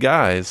 3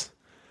 guys,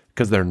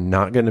 because they're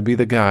not going to be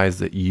the guys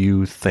that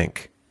you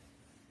think.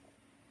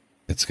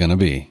 It's going to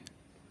be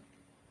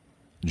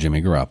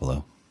Jimmy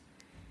Garoppolo.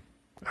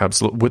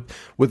 Absolutely.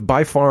 With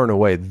by far and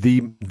away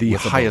the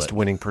highest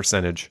winning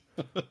percentage.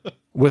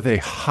 With the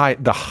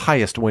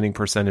highest winning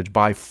percentage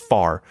by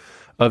far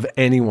of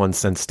anyone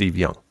since Steve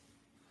Young.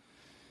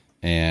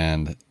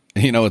 And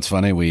it's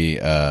funny, we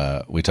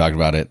talked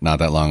about it not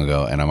that long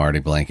ago, and I'm already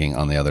blanking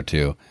on the other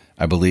 2.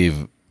 I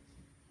believe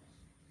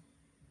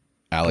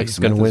Alex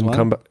Smith going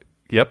to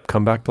win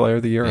comeback player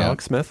of the year,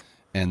 Alex Smith.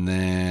 And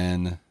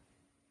then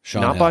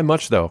Sean Not Hill. by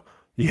much though.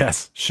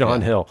 Yes,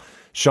 Sean Hill.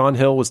 Sean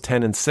Hill was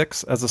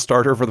 10-6 as a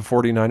starter for the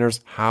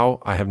 49ers.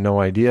 How? I have no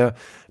idea.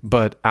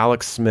 But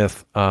Alex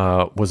Smith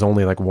was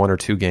only like 1 or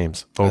 2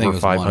 games over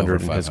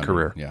 500 in his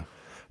career.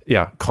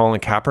 Yeah.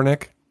 Colin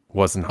Kaepernick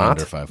was not,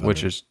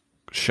 which is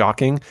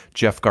shocking.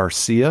 Jeff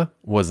Garcia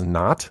was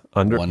not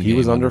under. He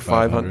was under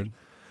 500.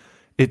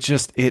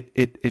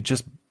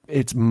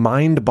 It's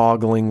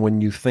mind-boggling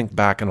when you think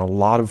back, and a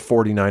lot of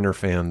 49er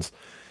fans,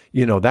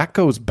 that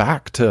goes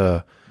back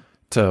to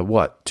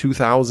what,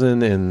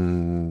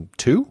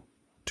 2002,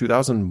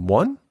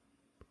 2001?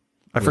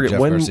 I forget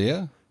when.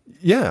 Garcia?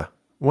 Yeah,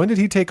 when did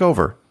he take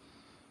over?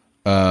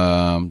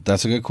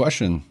 That's a good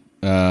question.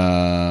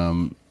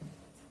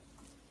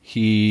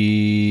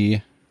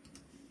 He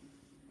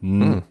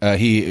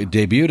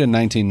debuted in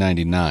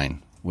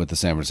 1999 with the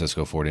San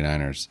Francisco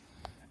 49ers,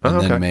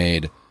 and then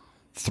made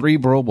 3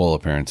 Pro Bowl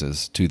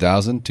appearances,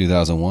 2000,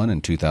 2001,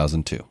 and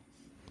 2002.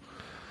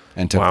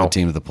 And took the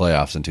team to the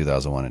playoffs in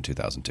 2001 and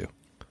 2002.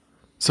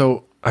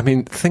 So, I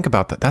mean, think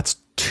about that. That's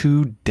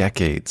 2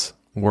 decades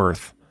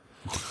worth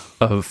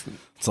of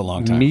it's a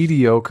long time.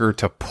 Mediocre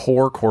to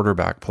poor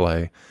quarterback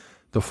play.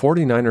 The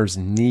 49ers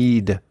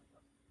need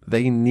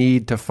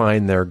to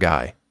find their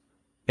guy.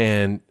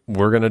 And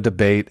we're going to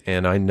debate,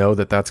 and I know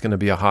that that's going to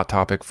be a hot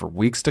topic for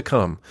weeks to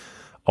come,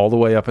 all the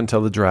way up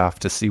until the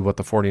draft, to see what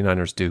the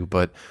 49ers do.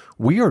 But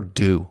we are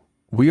due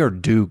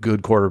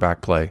good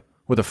quarterback play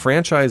with a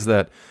franchise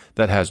that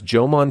has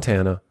Joe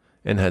Montana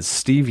and has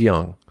Steve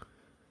Young.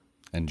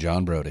 And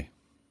John Brody.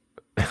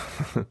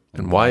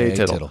 and Y.A.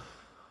 Tittle.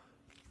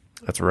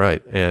 That's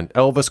right. And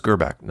Elvis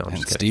Gerback. No, I'm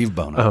just kidding. Steve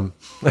Bono.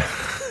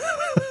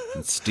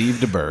 And Steve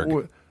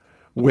DeBerg.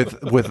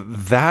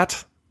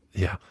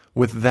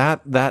 With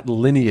that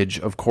lineage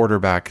of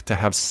quarterback to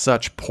have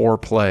such poor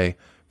play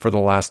for the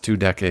last 2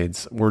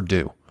 decades, we're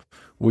due.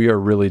 We are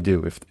really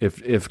due.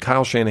 If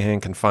Kyle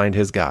Shanahan can find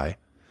his guy,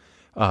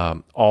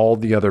 all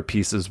the other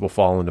pieces will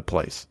fall into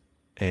place.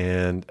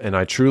 And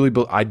I truly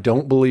I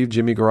don't believe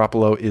Jimmy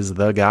Garoppolo is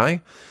the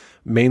guy,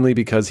 mainly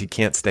because he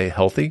can't stay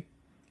healthy,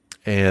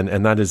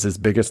 and that is his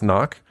biggest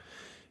knock.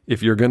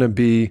 If you're going to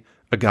be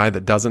a guy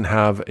that doesn't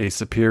have a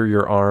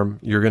superior arm,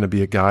 you're going to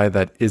be a guy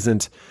that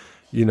isn't,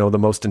 the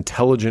most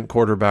intelligent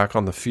quarterback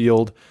on the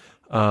field.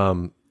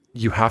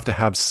 You have to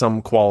have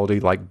some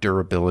quality like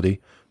durability,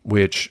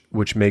 which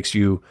makes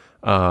you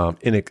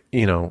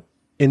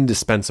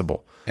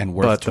indispensable. And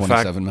worth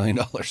 $27 million.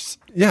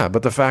 Yeah,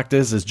 but the fact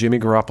is Jimmy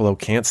Garoppolo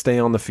can't stay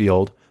on the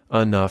field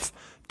enough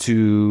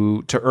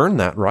to earn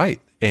that right,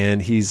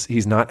 and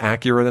he's not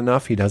accurate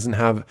enough. He doesn't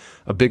have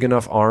a big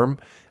enough arm.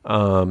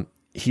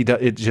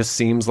 It just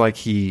seems like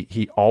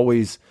he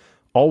always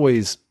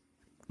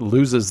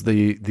loses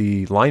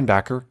the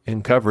linebacker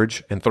in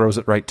coverage and throws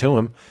it right to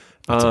him.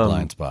 It's a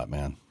blind spot,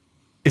 man.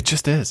 It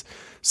just is.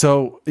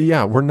 So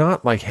yeah, we're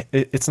not like,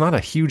 it's not a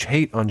huge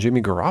hate on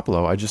Jimmy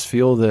Garoppolo. I just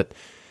feel that,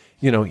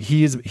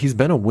 he's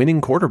been a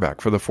winning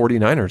quarterback for the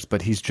 49ers,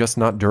 but he's just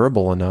not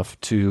durable enough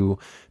to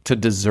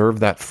deserve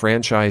that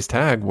franchise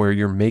tag where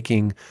you're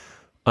making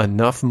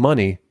enough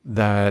money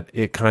that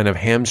it kind of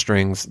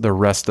hamstrings the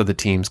rest of the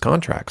team's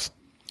contracts.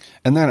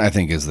 And that, I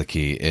think, is the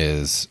key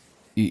is,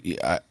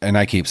 and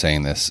I keep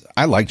saying this,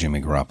 I like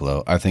Jimmy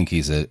Garoppolo. I think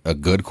he's a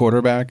good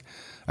quarterback,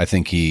 I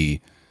think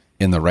he,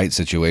 in the right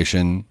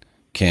situation,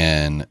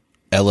 can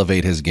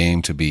elevate his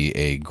game to be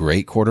a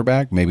great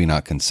quarterback. Maybe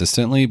not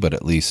consistently, but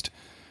at least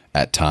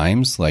at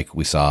times, like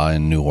we saw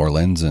in New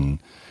Orleans and,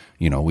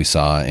 we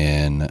saw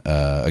in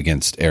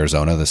against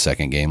Arizona, the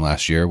second game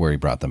last year where he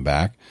brought them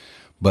back.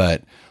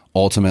 But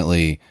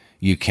ultimately,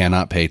 you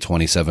cannot pay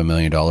 $27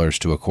 million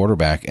to a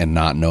quarterback and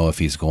not know if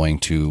he's going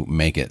to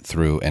make it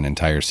through an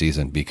entire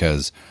season,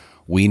 because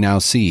we now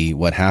see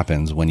what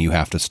happens when you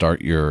have to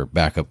start your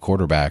backup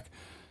quarterback.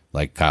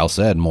 Like Kyle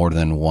said, more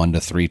than 1 to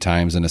 3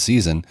 times in a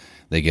season,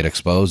 they get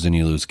exposed and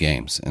you lose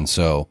games. And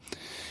so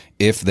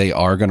if they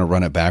are going to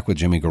run it back with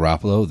Jimmy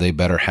Garoppolo, they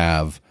better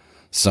have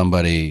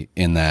somebody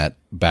in that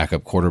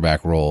backup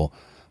quarterback role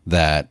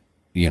that,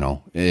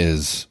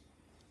 is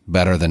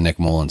better than Nick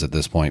Mullins at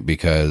this point,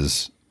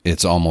 because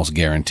it's almost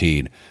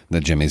guaranteed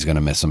that Jimmy's going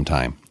to miss some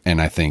time.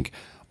 And I think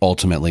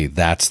ultimately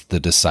that's the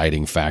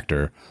deciding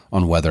factor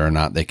on whether or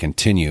not they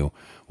continue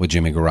with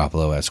Jimmy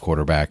Garoppolo as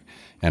quarterback.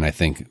 And I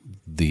think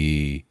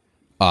the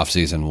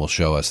offseason will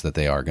show us that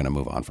they are going to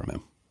move on from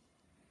him.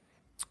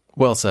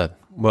 Well said,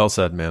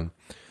 man.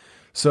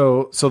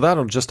 So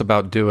that'll just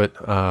about do it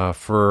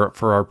for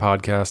our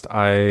podcast.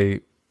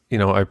 I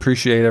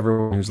appreciate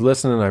everyone who's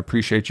listening. I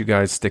appreciate you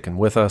guys sticking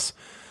with us.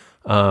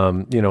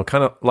 Kind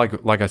of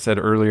like I said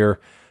earlier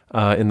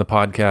in the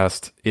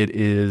podcast, it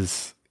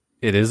is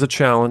a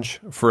challenge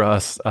for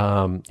us.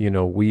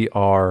 We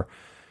are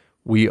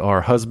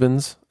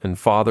husbands and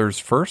fathers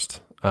first.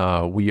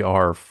 We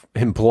are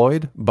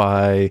employed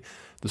by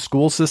the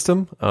school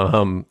system,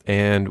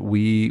 and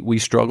we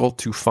struggle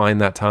to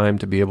find that time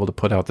to be able to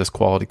put out this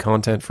quality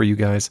content for you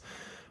guys.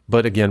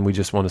 But again, we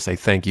just want to say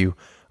thank you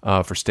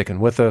for sticking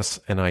with us.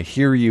 And I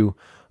hear you,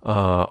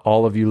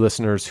 all of you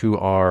listeners who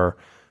are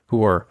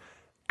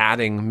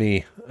adding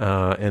me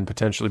and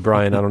potentially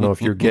Brian. I don't know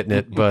if you're getting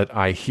it, but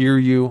I hear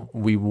you.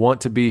 We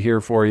want to be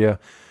here for you.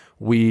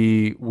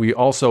 We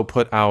also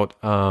put out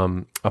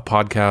a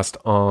podcast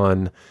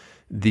on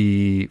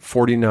the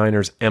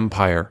 49ers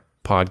Empire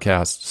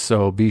podcast,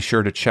 so be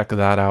sure to check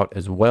that out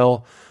as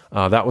well.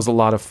 That was a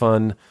lot of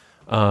fun.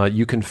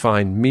 You can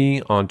find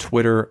me on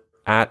Twitter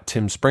at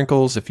Tim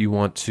Sprinkles. If you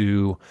want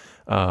to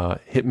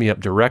hit me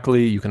up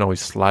directly, you can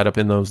always slide up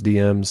in those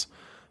DMs.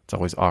 It's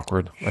always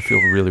awkward. I feel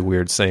really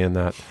weird saying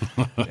that.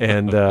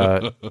 And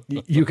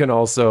you can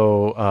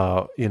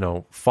also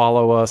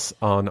follow us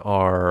on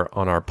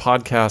our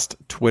podcast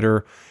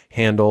Twitter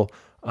handle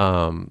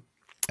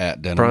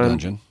at Denim Brian,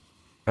 Dungeon.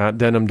 At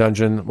Denim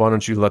Dungeon. Why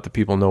don't you let the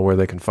people know where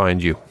they can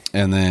find you?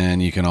 And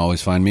then you can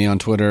always find me on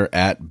Twitter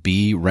at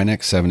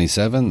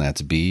BRenick77.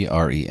 That's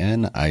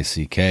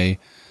BRENICK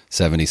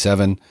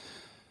 77.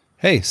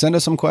 Hey, send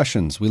us some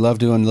questions. We love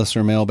doing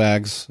listener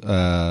mailbags.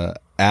 Add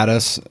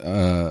us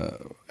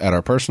at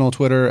our personal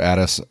Twitter. Add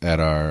us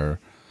at our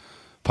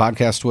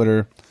podcast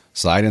Twitter.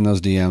 Slide in those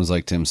DMs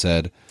like Tim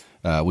said.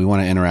 We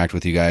want to interact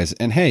with you guys.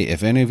 And hey,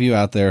 if any of you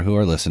out there who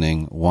are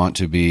listening want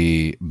to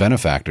be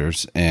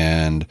benefactors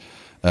and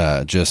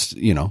just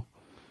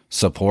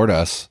support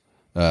us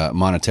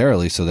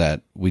monetarily so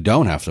that we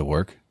don't have to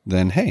work,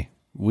 then hey,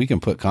 we can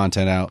put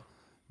content out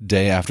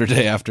day after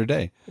day after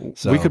day.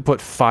 So we could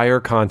put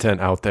fire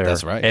content out there.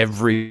 That's right.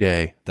 Every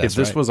day. If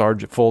this was our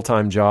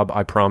full-time job,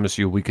 I promise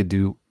you we could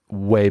do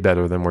way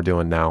better than we're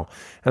doing now.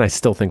 And I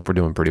still think we're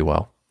doing pretty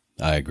well.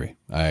 I agree.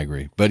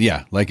 But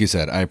yeah, like you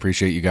said, I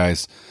appreciate you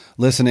guys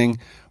listening.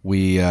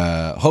 We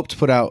hope to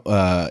put out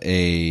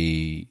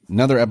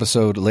another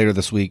episode later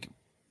this week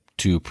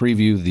to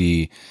preview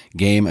the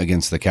game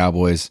against the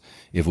Cowboys,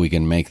 if we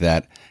can make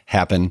that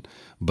happen.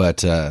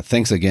 But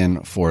thanks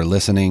again for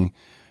listening,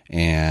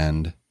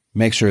 and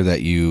make sure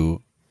that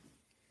you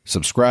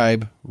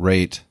subscribe,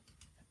 rate,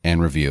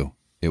 and review.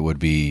 It would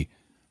be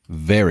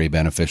very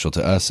beneficial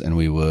to us, and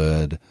we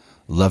would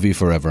love you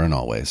forever and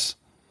always.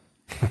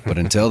 But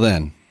until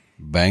then,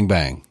 bang,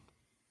 bang.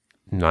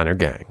 Niner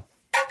gang.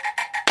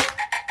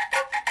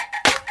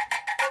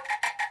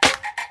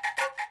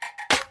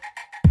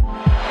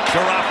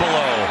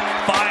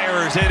 Garoppolo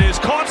fires. It is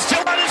caught.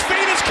 Still on his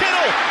feet is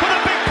Kittle with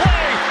a big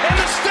play. And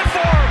the stiff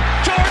arm.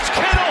 George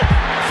Kittle.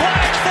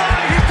 Flags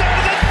fly. He's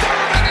down to the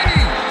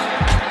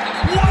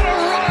 30. What a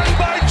run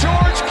by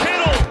George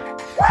Kittle.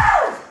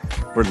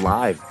 We're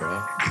live, bro.